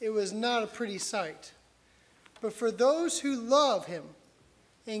 it was not a pretty sight. But for those who love Him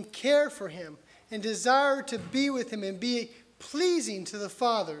and care for Him and desire to be with Him and be pleasing to the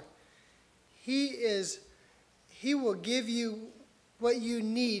Father, He will give you what you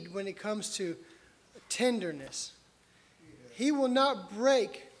need when it comes to tenderness. He will not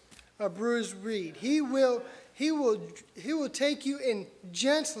break a bruised reed. He will take you and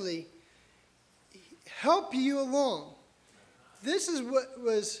gently help you along. This is what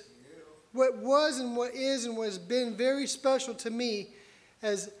was and what is and what has been very special to me,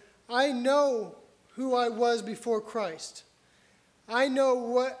 as I know who I was before Christ. I know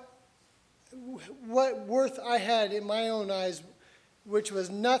what worth I had in my own eyes, which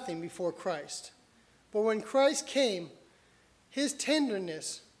was nothing before Christ. But when Christ came, His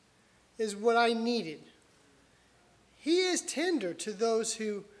tenderness is what I needed. He is tender to those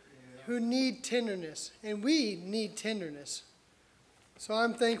who need tenderness, and we need tenderness. So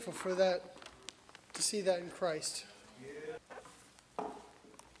I'm thankful for that, to see that in Christ.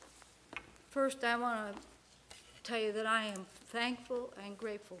 First, I want to tell you that I am thankful and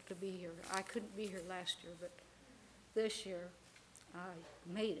grateful to be here. I couldn't be here last year, but this year I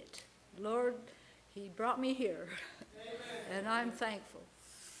made it. Lord, He brought me here, and I'm thankful.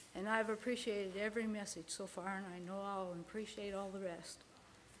 And I've appreciated every message so far, and I know I'll appreciate all the rest.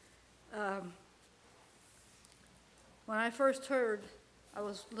 When I first heard, I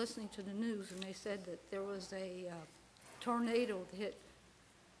was listening to the news, and they said that there was a tornado that hit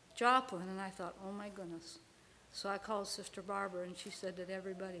Joplin, and I thought, oh my goodness. So I called Sister Barbara, and she said that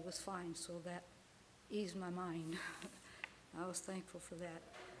everybody was fine, so that eased my mind. I was thankful for that.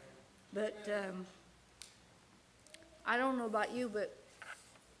 But I don't know about you, but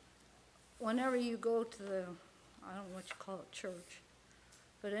whenever you go to the, I don't know what you call it, church,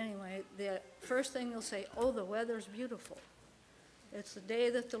 but anyway, the first thing they'll say, oh, the weather's beautiful. It's the day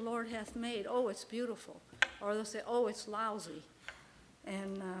that the Lord hath made. Oh, it's beautiful. Or they'll say, oh, it's lousy.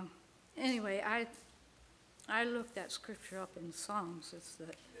 And anyway, I looked that scripture up in Psalms. It's the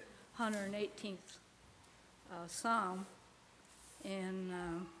 118th Psalm.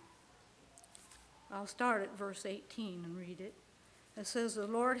 And I'll start at verse 18 and read it. It says, the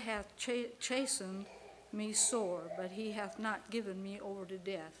Lord hath chastened me sore, but He hath not given me over to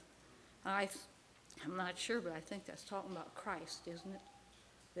death. I'm not sure, but I think that's talking about Christ, isn't it,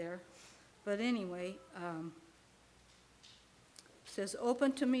 there? But anyway, it says,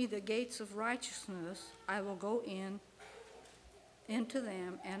 open to me the gates of righteousness. I will go into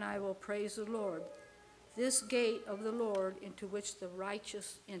them, and I will praise the Lord. This gate of the Lord into which the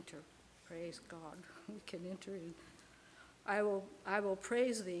righteous enter. Praise God. We can enter in. I will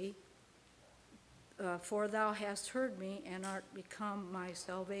praise Thee, for Thou hast heard me and art become my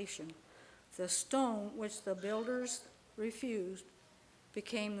salvation. The stone which the builders refused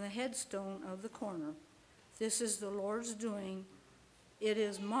became the headstone of the corner. This is the Lord's doing. It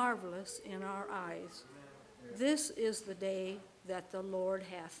is marvelous in our eyes. This is the day that the Lord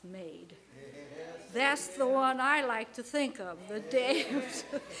hath made. That's the one I like to think of, the day.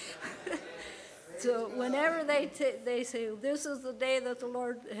 So whenever they say, this is the day that the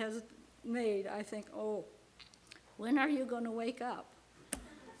Lord has made, I think, oh, when are you going to wake up?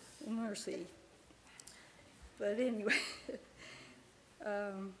 Mercy. But anyway,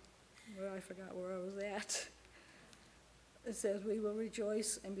 well, I forgot where I was at. It says, we will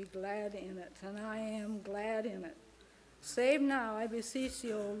rejoice and be glad in it, and I am glad in it. Save now, I beseech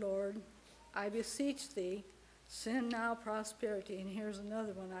Thee, O Lord, I beseech Thee, Sin now, prosperity. And here's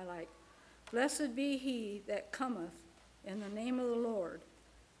another one I like. Blessed be he that cometh in the name of the Lord.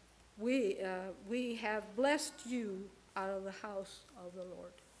 We have blessed you out of the house of the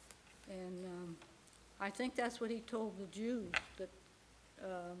Lord. And I think that's what he told the Jews, that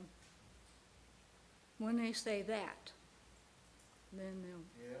when they say that, then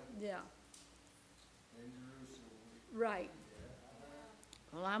they'll, yeah. In Jerusalem. Right.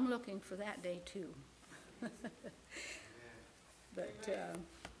 Well, I'm looking for that day too. But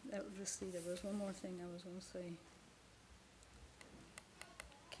let's see, there was one more thing I was going to say.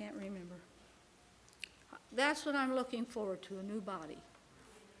 Can't remember. That's what I'm looking forward to, a new body.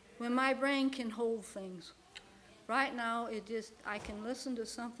 When my brain can hold things. Right now, I can listen to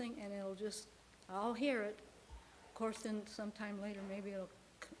something and I'll hear it. Of course, then sometime later,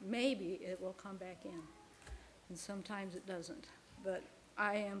 maybe it will come back in. And sometimes it doesn't. But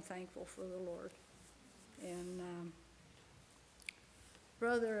I am thankful for the Lord. And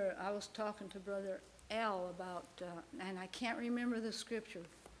I was talking to Brother Al about, and I can't remember the scripture,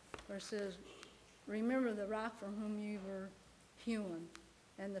 where it says, remember the rock from whom you were hewn,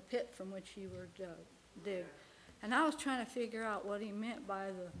 and the pit from which you were digged. And I was trying to figure out what he meant by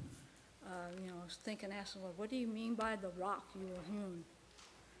I was asking, well, what do you mean by the rock you were hewn?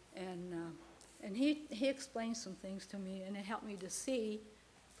 And he explained some things to me, and it helped me to see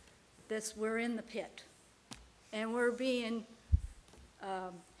that we're in the pit, and we're being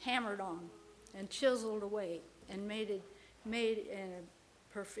hammered on and chiseled away and made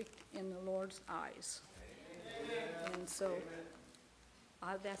perfect in the Lord's eyes. Amen. And so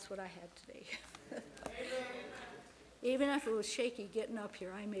that's what I had today. Even if it was shaky getting up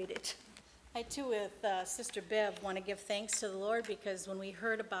here, I made it. I too, with Sister Bev, want to give thanks to the Lord, because when we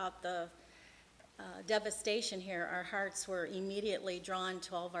heard about the devastation here, our hearts were immediately drawn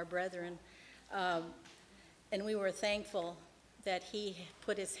to all of our brethren. And we were thankful that he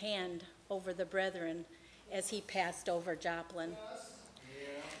put his hand over the brethren as he passed over Joplin.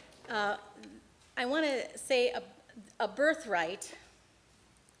 I want to say a birthright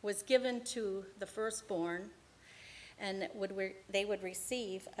was given to the firstborn, and they would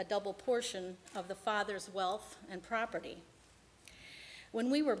receive a double portion of the father's wealth and property. When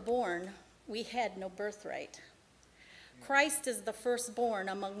we were born, we had no birthright. Christ is the firstborn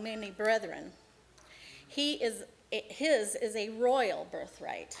among many brethren. His is a royal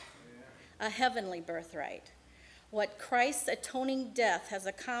birthright, a heavenly birthright. What Christ's atoning death has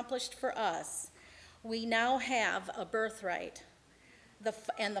accomplished for us, we now have a birthright,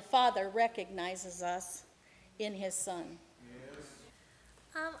 and the Father recognizes us in his Son.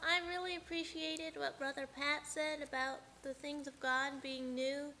 I really appreciated what Brother Pat said about the things of God being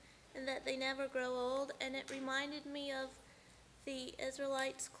new and that they never grow old, and it reminded me of the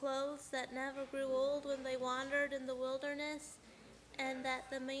Israelites' clothes that never grew old when they wandered in the wilderness, and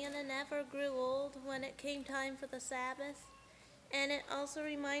that the manna never grew old when it came time for the Sabbath. And it also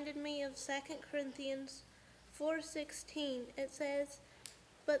reminded me of 2 Corinthians 4:16. It says,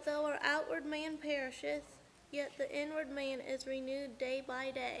 "But though our outward man perisheth, yet the inward man is renewed day by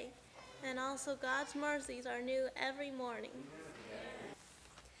day, and also God's mercies are new every morning."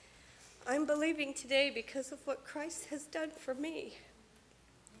 I'm believing today because of what Christ has done for me.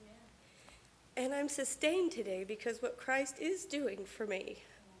 And I'm sustained today because what Christ is doing for me.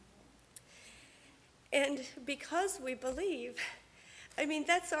 And because we believe,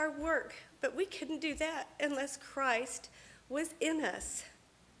 that's our work, but we couldn't do that unless Christ was in us.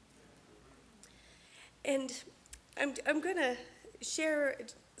 And I'm going to share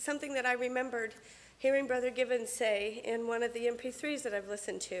something that I remembered hearing Brother Given say in one of the MP3s that I've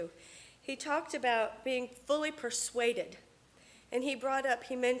listened to. He talked about being fully persuaded. And he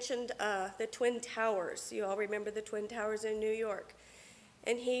mentioned the Twin Towers. You all remember the Twin Towers in New York.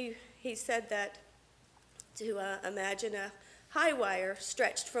 And he said that to imagine a high wire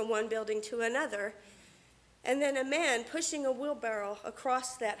stretched from one building to another, and then a man pushing a wheelbarrow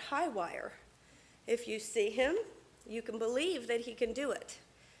across that high wire. If you see him, you can believe that he can do it.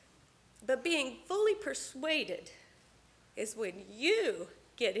 But being fully persuaded is when you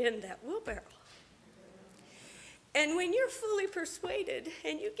get in that wheelbarrow. And when you're fully persuaded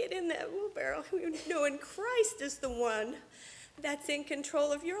and you get in that wheelbarrow, knowing Christ is the one that's in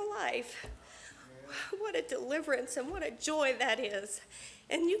control of your life, what a deliverance and what a joy that is.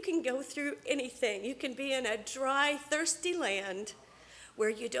 And you can go through anything. You can be in a dry, thirsty land where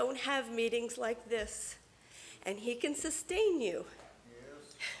you don't have meetings like this, and he can sustain you.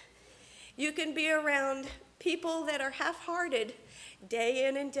 Yes. You can be around people that are half-hearted day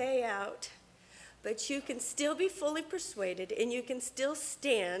in and day out, but you can still be fully persuaded, and you can still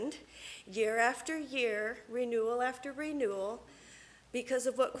stand year after year, renewal after renewal, because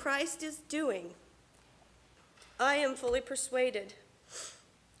of what Christ is doing. I am fully persuaded.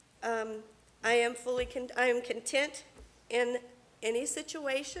 I am content in any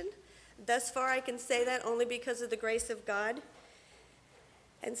situation. Thus far, I can say that only because of the grace of God.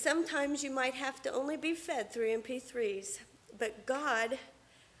 And sometimes you might have to only be fed through MP3s. But God,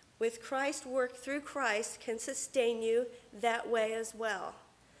 with Christ's work through Christ, can sustain you that way as well.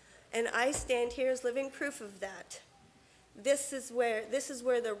 And I stand here as living proof of that. This is where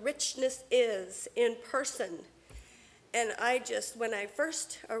the richness is in person. And when I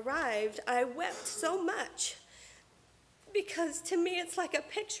first arrived, I wept so much, because to me it's like a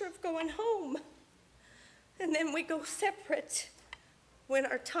picture of going home. And then we go separate when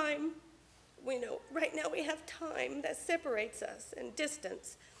our time, right now we have time that separates us and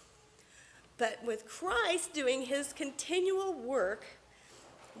distance. But with Christ doing his continual work,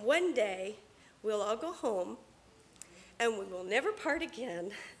 one day we'll all go home, and we will never part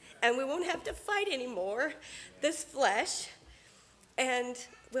again, and we won't have to fight anymore, this flesh, and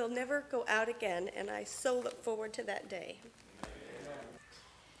we'll never go out again, and I so look forward to that day.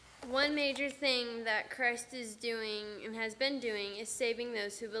 One major thing that Christ is doing and has been doing is saving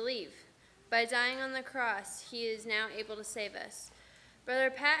those who believe. By dying on the cross, he is now able to save us.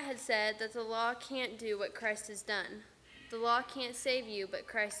 Brother Pat had said that the law can't do what Christ has done. The law can't save you, but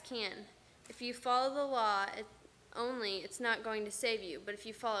Christ can. If you follow the law it's not going to save you, but if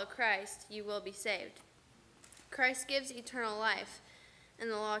you follow Christ, you will be saved. Christ gives eternal life, and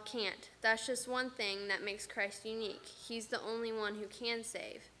the law can't. That's just one thing that makes Christ unique. He's the only one who can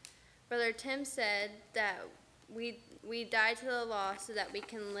save. Brother Tim said that we die to the law so that we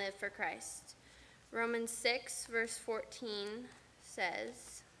can live for Christ. Romans 6, verse 14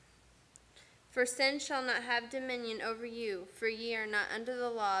 says, "For sin shall not have dominion over you, for ye are not under the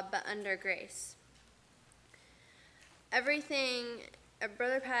law, but under grace."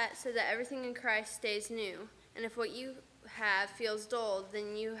 Brother Pat said that everything in Christ stays new, and if what you have feels dull,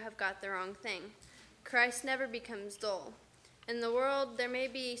 then you have got the wrong thing. Christ never becomes dull. In the world, there may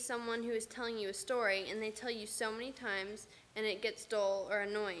be someone who is telling you a story, and they tell you so many times, and it gets dull or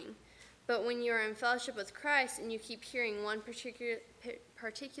annoying. But when you are in fellowship with Christ and you keep hearing one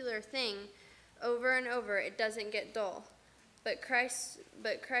particular thing over and over, it doesn't get dull. But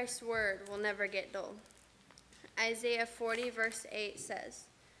Christ's word will never get dull. Isaiah 40, verse 8 says,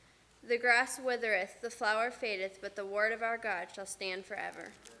 "The grass withereth, the flower fadeth, but the word of our God shall stand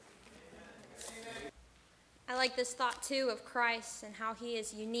forever." I like this thought too of Christ and how he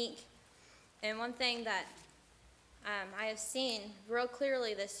is unique. And one thing that I have seen real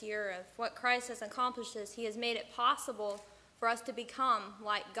clearly this year of what Christ has accomplished is he has made it possible for us to become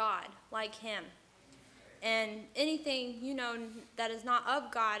like God, like him. And anything, that is not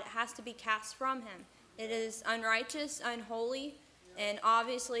of God, it has to be cast from him. It is unrighteous, unholy, and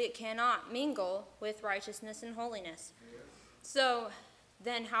obviously it cannot mingle with righteousness and holiness. So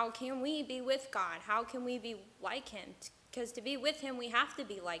then how can we be with God? How can we be like him? Because to be with him, we have to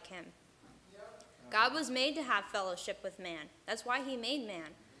be like him. God was made to have fellowship with man. That's why he made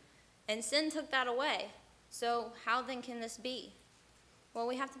man. And sin took that away. So how then can this be? Well,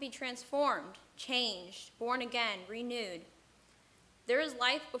 we have to be transformed, changed, born again, renewed. There is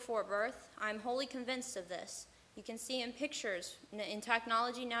life before birth. I'm wholly convinced of this. You can see in pictures, in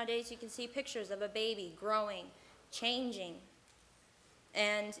technology nowadays, you can see pictures of a baby growing, changing.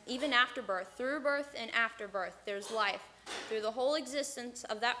 And even after birth, through birth and after birth, there's life. Through the whole existence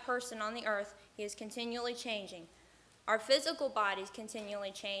of that person on the earth, he is continually changing. Our physical bodies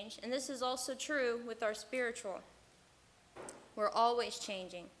continually change, and this is also true with our spiritual. We're always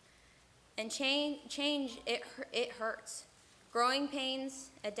changing. And change, it hurts. Growing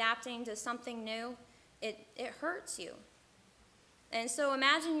pains, adapting to something new, it hurts you. And so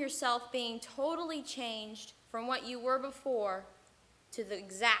imagine yourself being totally changed from what you were before to the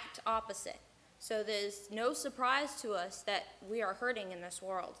exact opposite. So there's no surprise to us that we are hurting in this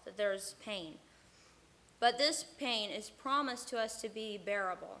world, that there's pain. But this pain is promised to us to be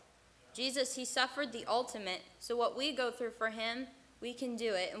bearable. Jesus, he suffered the ultimate, so what we go through for him, we can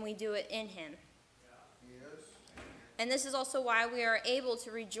do it, and we do it in him. And this is also why we are able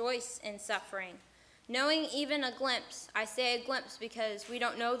to rejoice in suffering. Knowing even a glimpse, I say a glimpse because we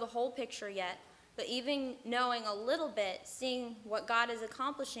don't know the whole picture yet, but even knowing a little bit, seeing what God is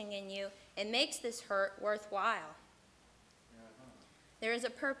accomplishing in you, it makes this hurt worthwhile. There is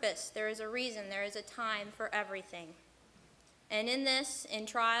a purpose, there is a reason, there is a time for everything. And in this, in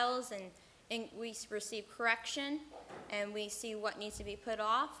trials, and we receive correction, and we see what needs to be put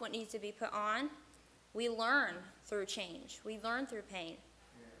off, what needs to be put on. we learn through change. We learn through pain.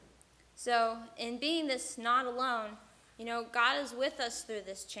 So in being this not alone, God is with us through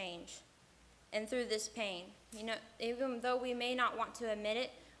this change and through this pain. Even though we may not want to admit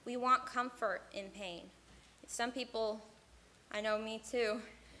it, we want comfort in pain. Some people, I know me too,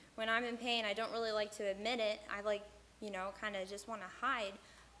 when I'm in pain, I don't really like to admit it. I like, kind of just want to hide.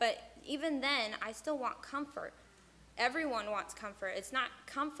 But even then, I still want comfort. Everyone wants comfort. It's not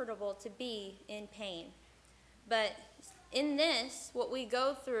comfortable to be in pain. But in this, what we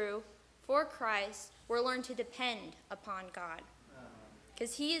go through for Christ, we're learning to depend upon God.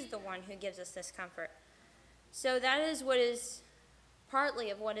 Because He is the one who gives us this comfort. So that is what is partly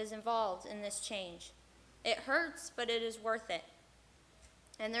of what is involved in this change. It hurts, but it is worth it.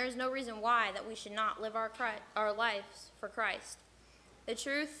 And there is no reason why that we should not live our lives for Christ. The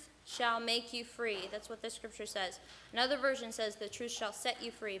truth shall make you free. That's what the scripture says. Another version says the truth shall set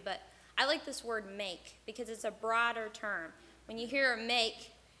you free, but I like this word make because it's a broader term. When you hear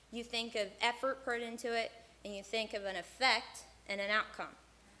make, you think of effort put into it, and you think of an effect and an outcome.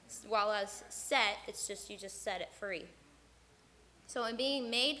 While as set, it's just you just set it free. So in being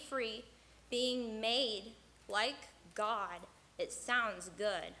made free, being made like God, it sounds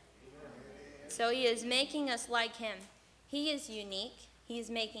good. So He is making us like Him. He is unique. He is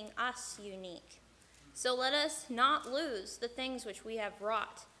making us unique. So let us not lose the things which we have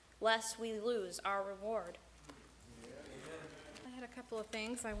wrought, lest we lose our reward. I had a couple of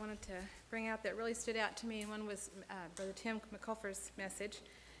things I wanted to bring out that really stood out to me, and one was Brother Tim McCulfer's message.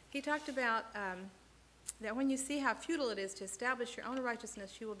 He talked about that when you see how futile it is to establish your own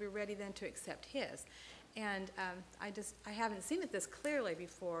righteousness, you will be ready then to accept His. And I haven't seen it this clearly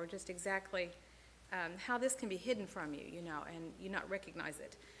before, just exactly how this can be hidden from you, and you not recognize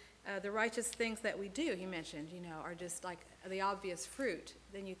it. The righteous things that we do, he mentioned, are just like the obvious fruit.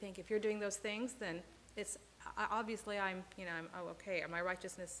 Then you think if you're doing those things, then it's obviously I'm okay, or my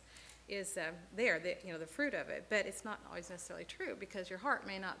righteousness is there, the fruit of it. But it's not always necessarily true because your heart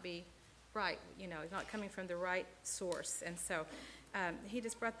may not be right, it's not coming from the right source. And so he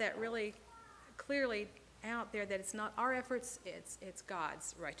just brought that really clearly out there, that it's not our efforts, it's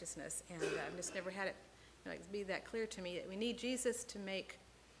God's righteousness. And I've just never had it be that clear to me that we need Jesus to make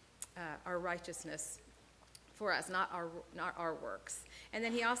our righteousness for us, not our works. And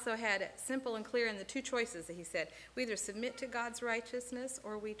then he also had it simple and clear in the two choices that he said. We either submit to God's righteousness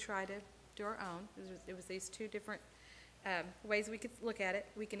or we try to do our own. It was these two different ways we could look at it.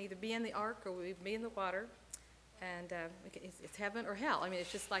 We can either be in the ark or we can be in the water. And it's heaven or hell. I mean,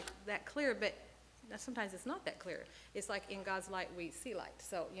 it's just like that clear, but sometimes it's not that clear. It's like in God's light we see light.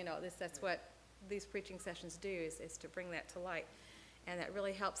 So, that's what these preaching sessions do, is to bring that to light. And that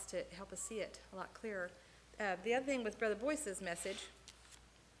really helps us see it a lot clearer. The other thing with Brother Boyce's message,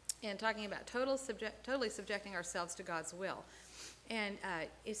 and talking about totally subjecting ourselves to God's will. And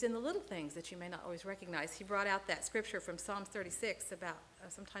it's in the little things that you may not always recognize. He brought out that scripture from Psalm 36 about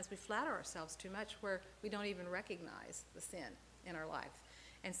sometimes we flatter ourselves too much where we don't even recognize the sin in our life.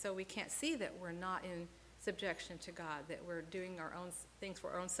 And so we can't see that we're not in subjection to God, that we're doing our own things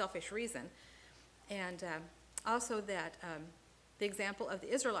for our own selfish reason. And also that the example of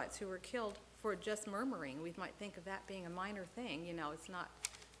the Israelites who were killed for just murmuring. We might think of that being a minor thing. It's not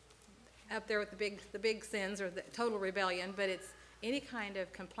up there with the big sins or the total rebellion, but it's any kind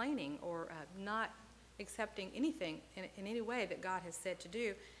of complaining or not accepting anything in any way that God has said to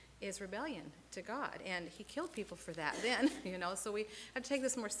do is rebellion to God. And he killed people for that then, so we have to take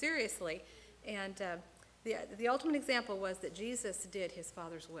this more seriously. And the ultimate example was that Jesus did his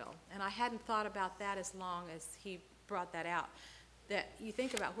Father's will. And I hadn't thought about that as long as he brought that out. That you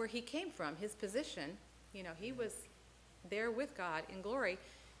think about where he came from, his position, he was there with God in glory,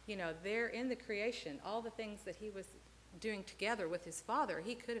 there in the creation, all the things that he was doing together with his Father.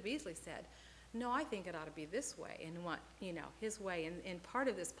 He could have easily said, no, I think it ought to be this way and want, his way in part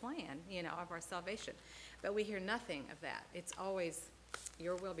of this plan, of our salvation. But we hear nothing of that. It's always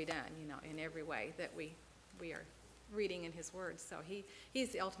your will be done, in every way that we are reading in his words. So he's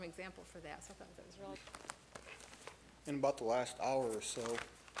the ultimate example for that. So I thought that was really... In about the last hour or so,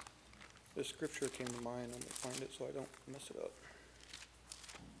 this scripture came to mind. Let me find it so I don't mess it up.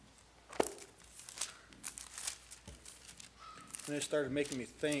 And it started making me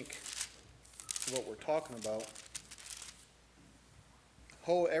think of what we're talking about.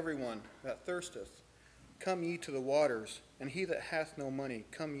 Ho, everyone that thirsteth, come ye to the waters, and he that hath no money,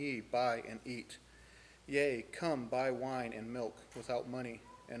 come ye, buy and eat. Yea, come, buy wine and milk without money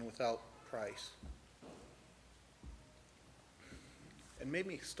and without price. It made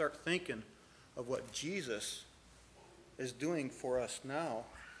me start thinking of what Jesus is doing for us now.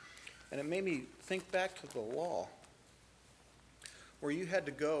 And it made me think back to the law, where you had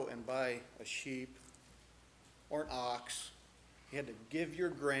to go and buy a sheep or an ox. You had to give your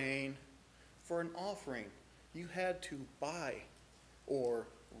grain for an offering. You had to buy or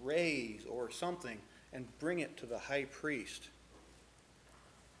raise or something and bring it to the high priest.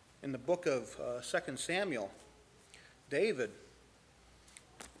 In the book of 2 Samuel, David,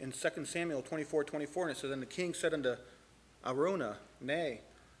 in 2 Samuel 24:24, and it says, "And the king said unto Araunah, Nay,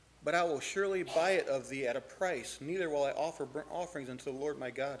 but I will surely buy it of thee at a price, neither will I offer burnt offerings unto the Lord my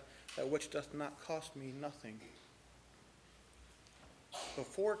God, that which doth not cost me nothing."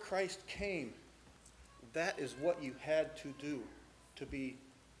 Before Christ came, that is what you had to do to be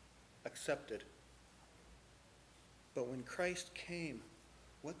accepted. But when Christ came,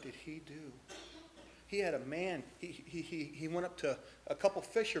 what did he do? He had a man, he went up to a couple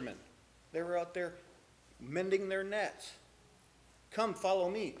fishermen. They were out there mending their nets. "Come, follow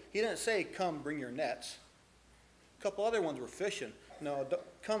me." He didn't say, "Come, bring your nets." A couple other ones were fishing. "No,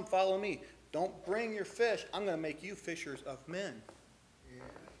 come, follow me. Don't bring your fish. I'm going to make you fishers of men."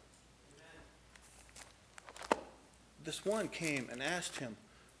 This one came and asked him,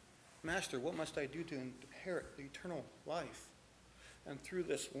 "Master, what must I do to inherit the eternal life?" And through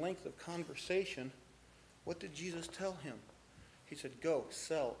this length of conversation, what did Jesus tell him? He said, "Go,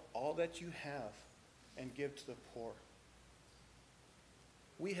 sell all that you have and give to the poor."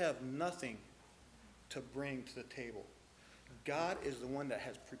 We have nothing to bring to the table. God is the one that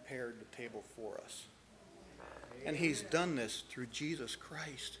has prepared the table for us. And he's done this through Jesus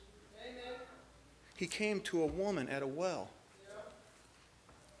Christ. He came to a woman at a well.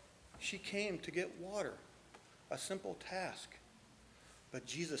 She came to get water, a simple task. But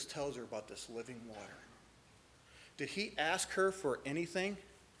Jesus tells her about this living water. Did he ask her for anything?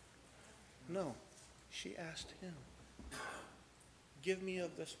 No. She asked him, "Give me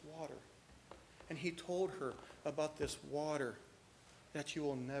of this water." And he told her about this water that you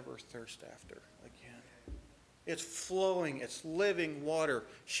will never thirst after again. It's flowing, it's living water.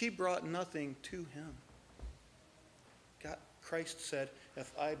 She brought nothing to him. Christ said,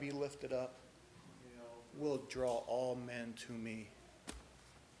 "If I be lifted up, will draw all men to me."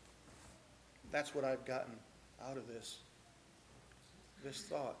 That's what I've gotten out of this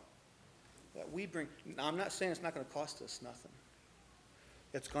thought. That we bring, now I'm not saying it's not going to cost us nothing.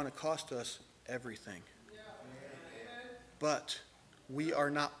 It's going to cost us everything. But we are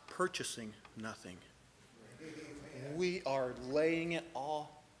not purchasing nothing. We are laying it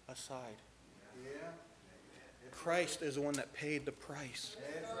all aside. Christ is the one that paid the price.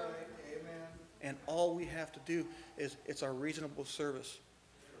 And all we have to do is, it's our reasonable service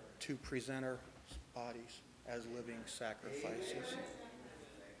to present our bodies as living sacrifices.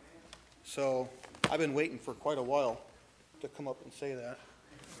 So I've been waiting for quite a while to come up and say that.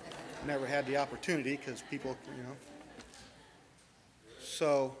 Never had the opportunity because people,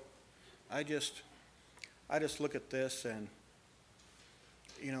 So I just look at this and,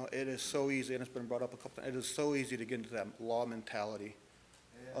 it is so easy, and it's been brought up a couple times, it is so easy to get into that law mentality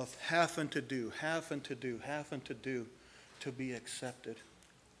of having to do to be accepted.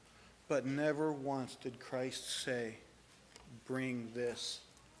 But never once did Christ say, "Bring this,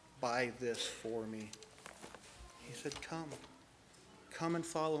 buy this for me." He said, come and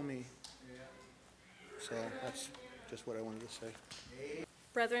follow me. So that's just what I wanted to say.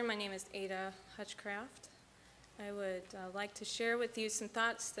 Brethren, my name is Ada Hutchcraft. I would like to share with you some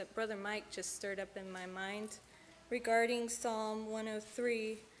thoughts that Brother Mike just stirred up in my mind regarding Psalm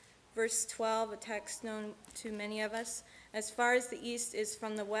 103, verse 12, a text known to many of us. "As far as the east is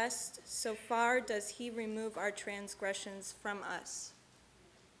from the west, so far does he remove our transgressions from us."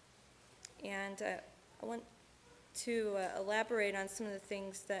 And I want to elaborate on some of the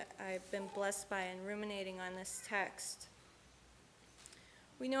things that I've been blessed by in ruminating on this text.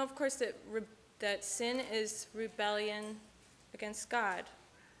 We know, of course, that sin is rebellion against God.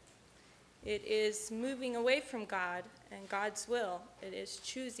 It is moving away from God and God's will. It is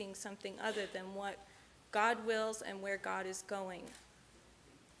choosing something other than what God wills and where God is going.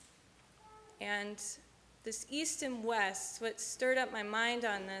 And this east and west, what stirred up my mind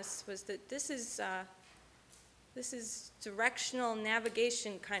on this was that this is directional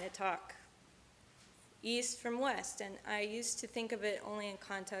navigation kind of talk. East from west, and I used to think of it only in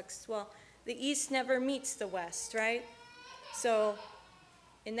context, well, the east never meets the west, right? So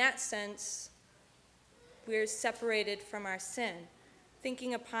in that sense, we're separated from our sin.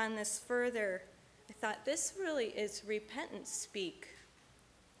 Thinking upon this further, I thought this really is repentance speak.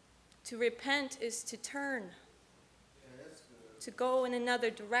 To repent is to turn, to go in another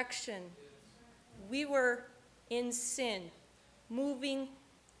direction. We were in sin, moving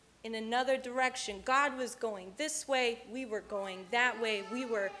in another direction. God was going this way, we were going that way. We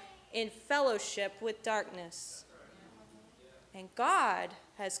were in fellowship with darkness. And God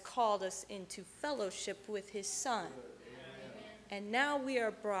has called us into fellowship with his Son. And now we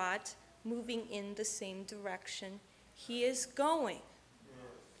are brought moving in the same direction he is going.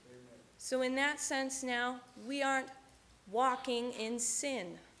 So in that sense now, we aren't walking in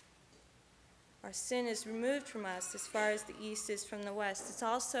sin. Our sin is removed from us as far as the east is from the west. It's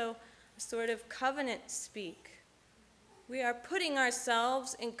also a sort of covenant speak. We are putting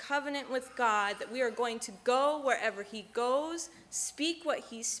ourselves in covenant with God that we are going to go wherever he goes, speak what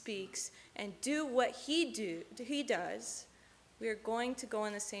he speaks, and do what he does. We are going to go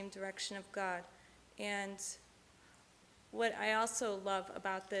in the same direction of God. And what I also love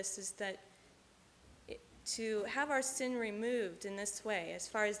about this is that to have our sin removed in this way, as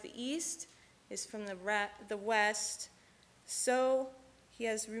far as the east is from the west, so he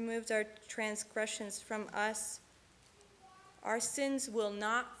has removed our transgressions from us. Our sins will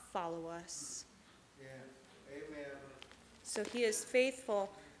not follow us. Yeah. Amen. So he is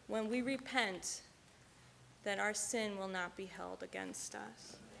faithful when we repent, that our sin will not be held against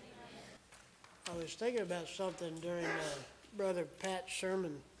us. I was thinking about something during Brother Pat's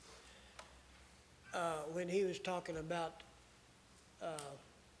sermon when he was talking about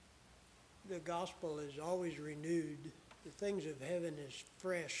the gospel is always renewed. The things of heaven is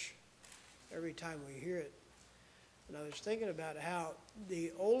fresh every time we hear it. And I was thinking about how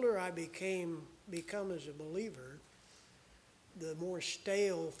the older I become as a believer, the more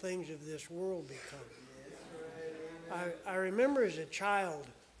stale things of this world become. I remember as a child,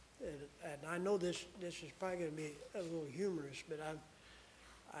 and I know this is probably going to be a little humorous, but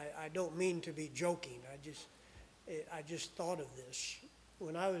I don't mean to be joking. I just thought of this.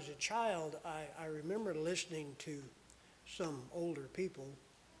 When I was a child, I remember listening to some older people,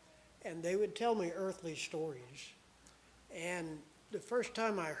 and they would tell me earthly stories. And the first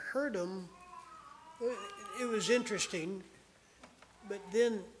time I heard them, it was interesting. But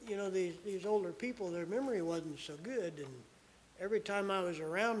then, you know, these older people, their memory wasn't so good. And every time I was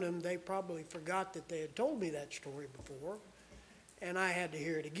around them, they probably forgot that they had told me that story before. And I had to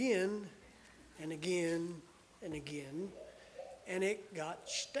hear it again and again and again. And it got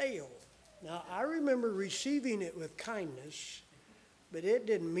stale. Now, I remember receiving it with kindness, but it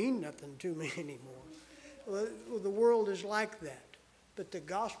didn't mean nothing to me anymore. Well, the world is like that, but the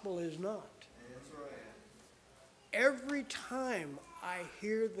gospel is not. That's right. Every time I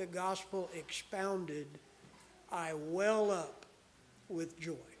hear the gospel expounded, I well up with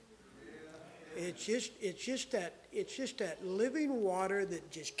joy. It's just that living water that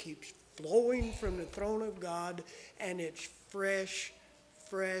just keeps flowing from the throne of God, and it's fresh,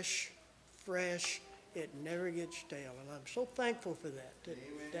 fresh, fresh. It never gets stale, and I'm so thankful for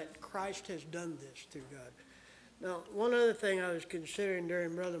that Christ has done this through God. Now, one other thing I was considering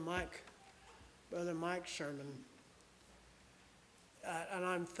during Brother Mike's sermon, and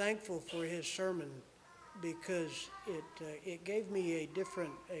I'm thankful for his sermon because it gave me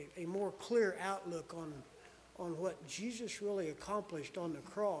a more clear outlook on what Jesus really accomplished on the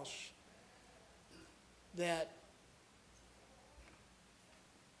cross. That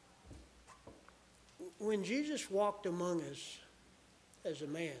when Jesus walked among us as a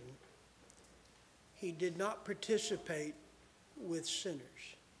man, he did not participate with sinners.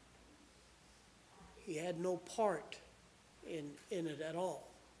 He had no part in it at all.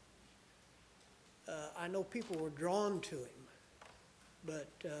 I know people were drawn to him, but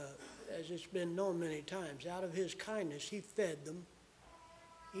as it's been known many times, out of his kindness, he fed them,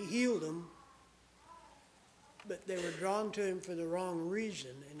 he healed them, but they were drawn to him for the wrong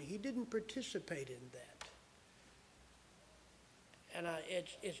reason, and he didn't participate in that. And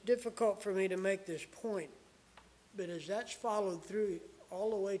it's difficult for me to make this point, but as that's followed through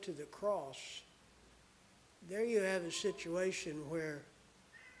all the way to the cross, there you have a situation where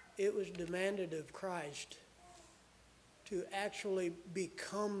it was demanded of Christ to actually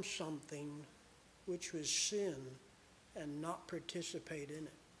become something which was sin and not participate in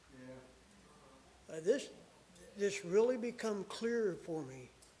it. Yeah. This really become clearer for me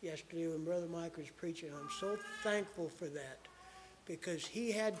yesterday when Brother Mike was preaching. I'm so thankful for that, because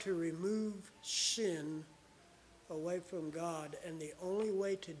he had to remove sin away from God, and the only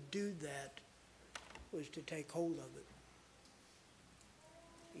way to do that was to take hold of it.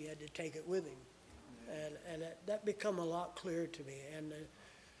 He had to take it with him. And that become a lot clearer to me. And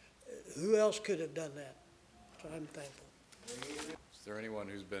who else could have done that? So I'm thankful. Is there anyone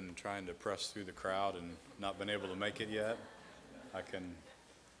who's been trying to press through the crowd and not been able to make it yet? I can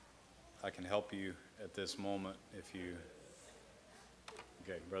help you at this moment if you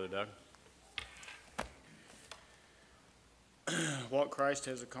Okay, Brother Doug. What Christ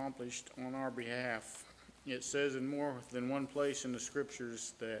has accomplished on our behalf. It says in more than one place in the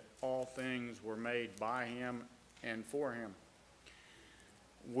scriptures that all things were made by him and for him.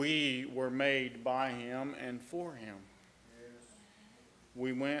 We were made by him and for him.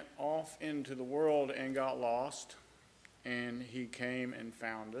 We went off into the world and got lost, and he came and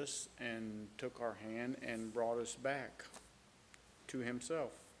found us and took our hand and brought us back to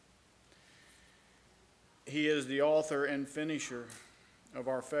himself. He is the author and finisher of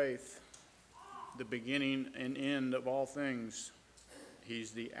our faith, the beginning and end of all things.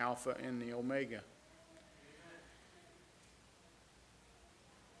 He's the Alpha and the Omega.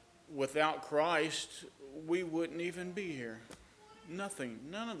 Without Christ, we wouldn't even be here. Nothing,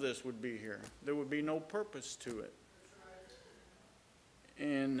 none of this would be here. There would be no purpose to it.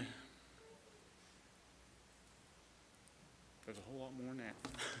 And there's a whole lot more than that.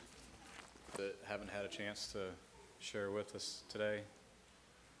 That haven't had a chance to share with us today?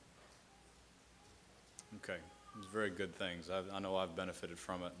 Okay, it's very good things. I know I've benefited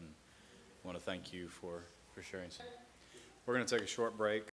from it, and want to thank you for sharing. We're going to take a short break.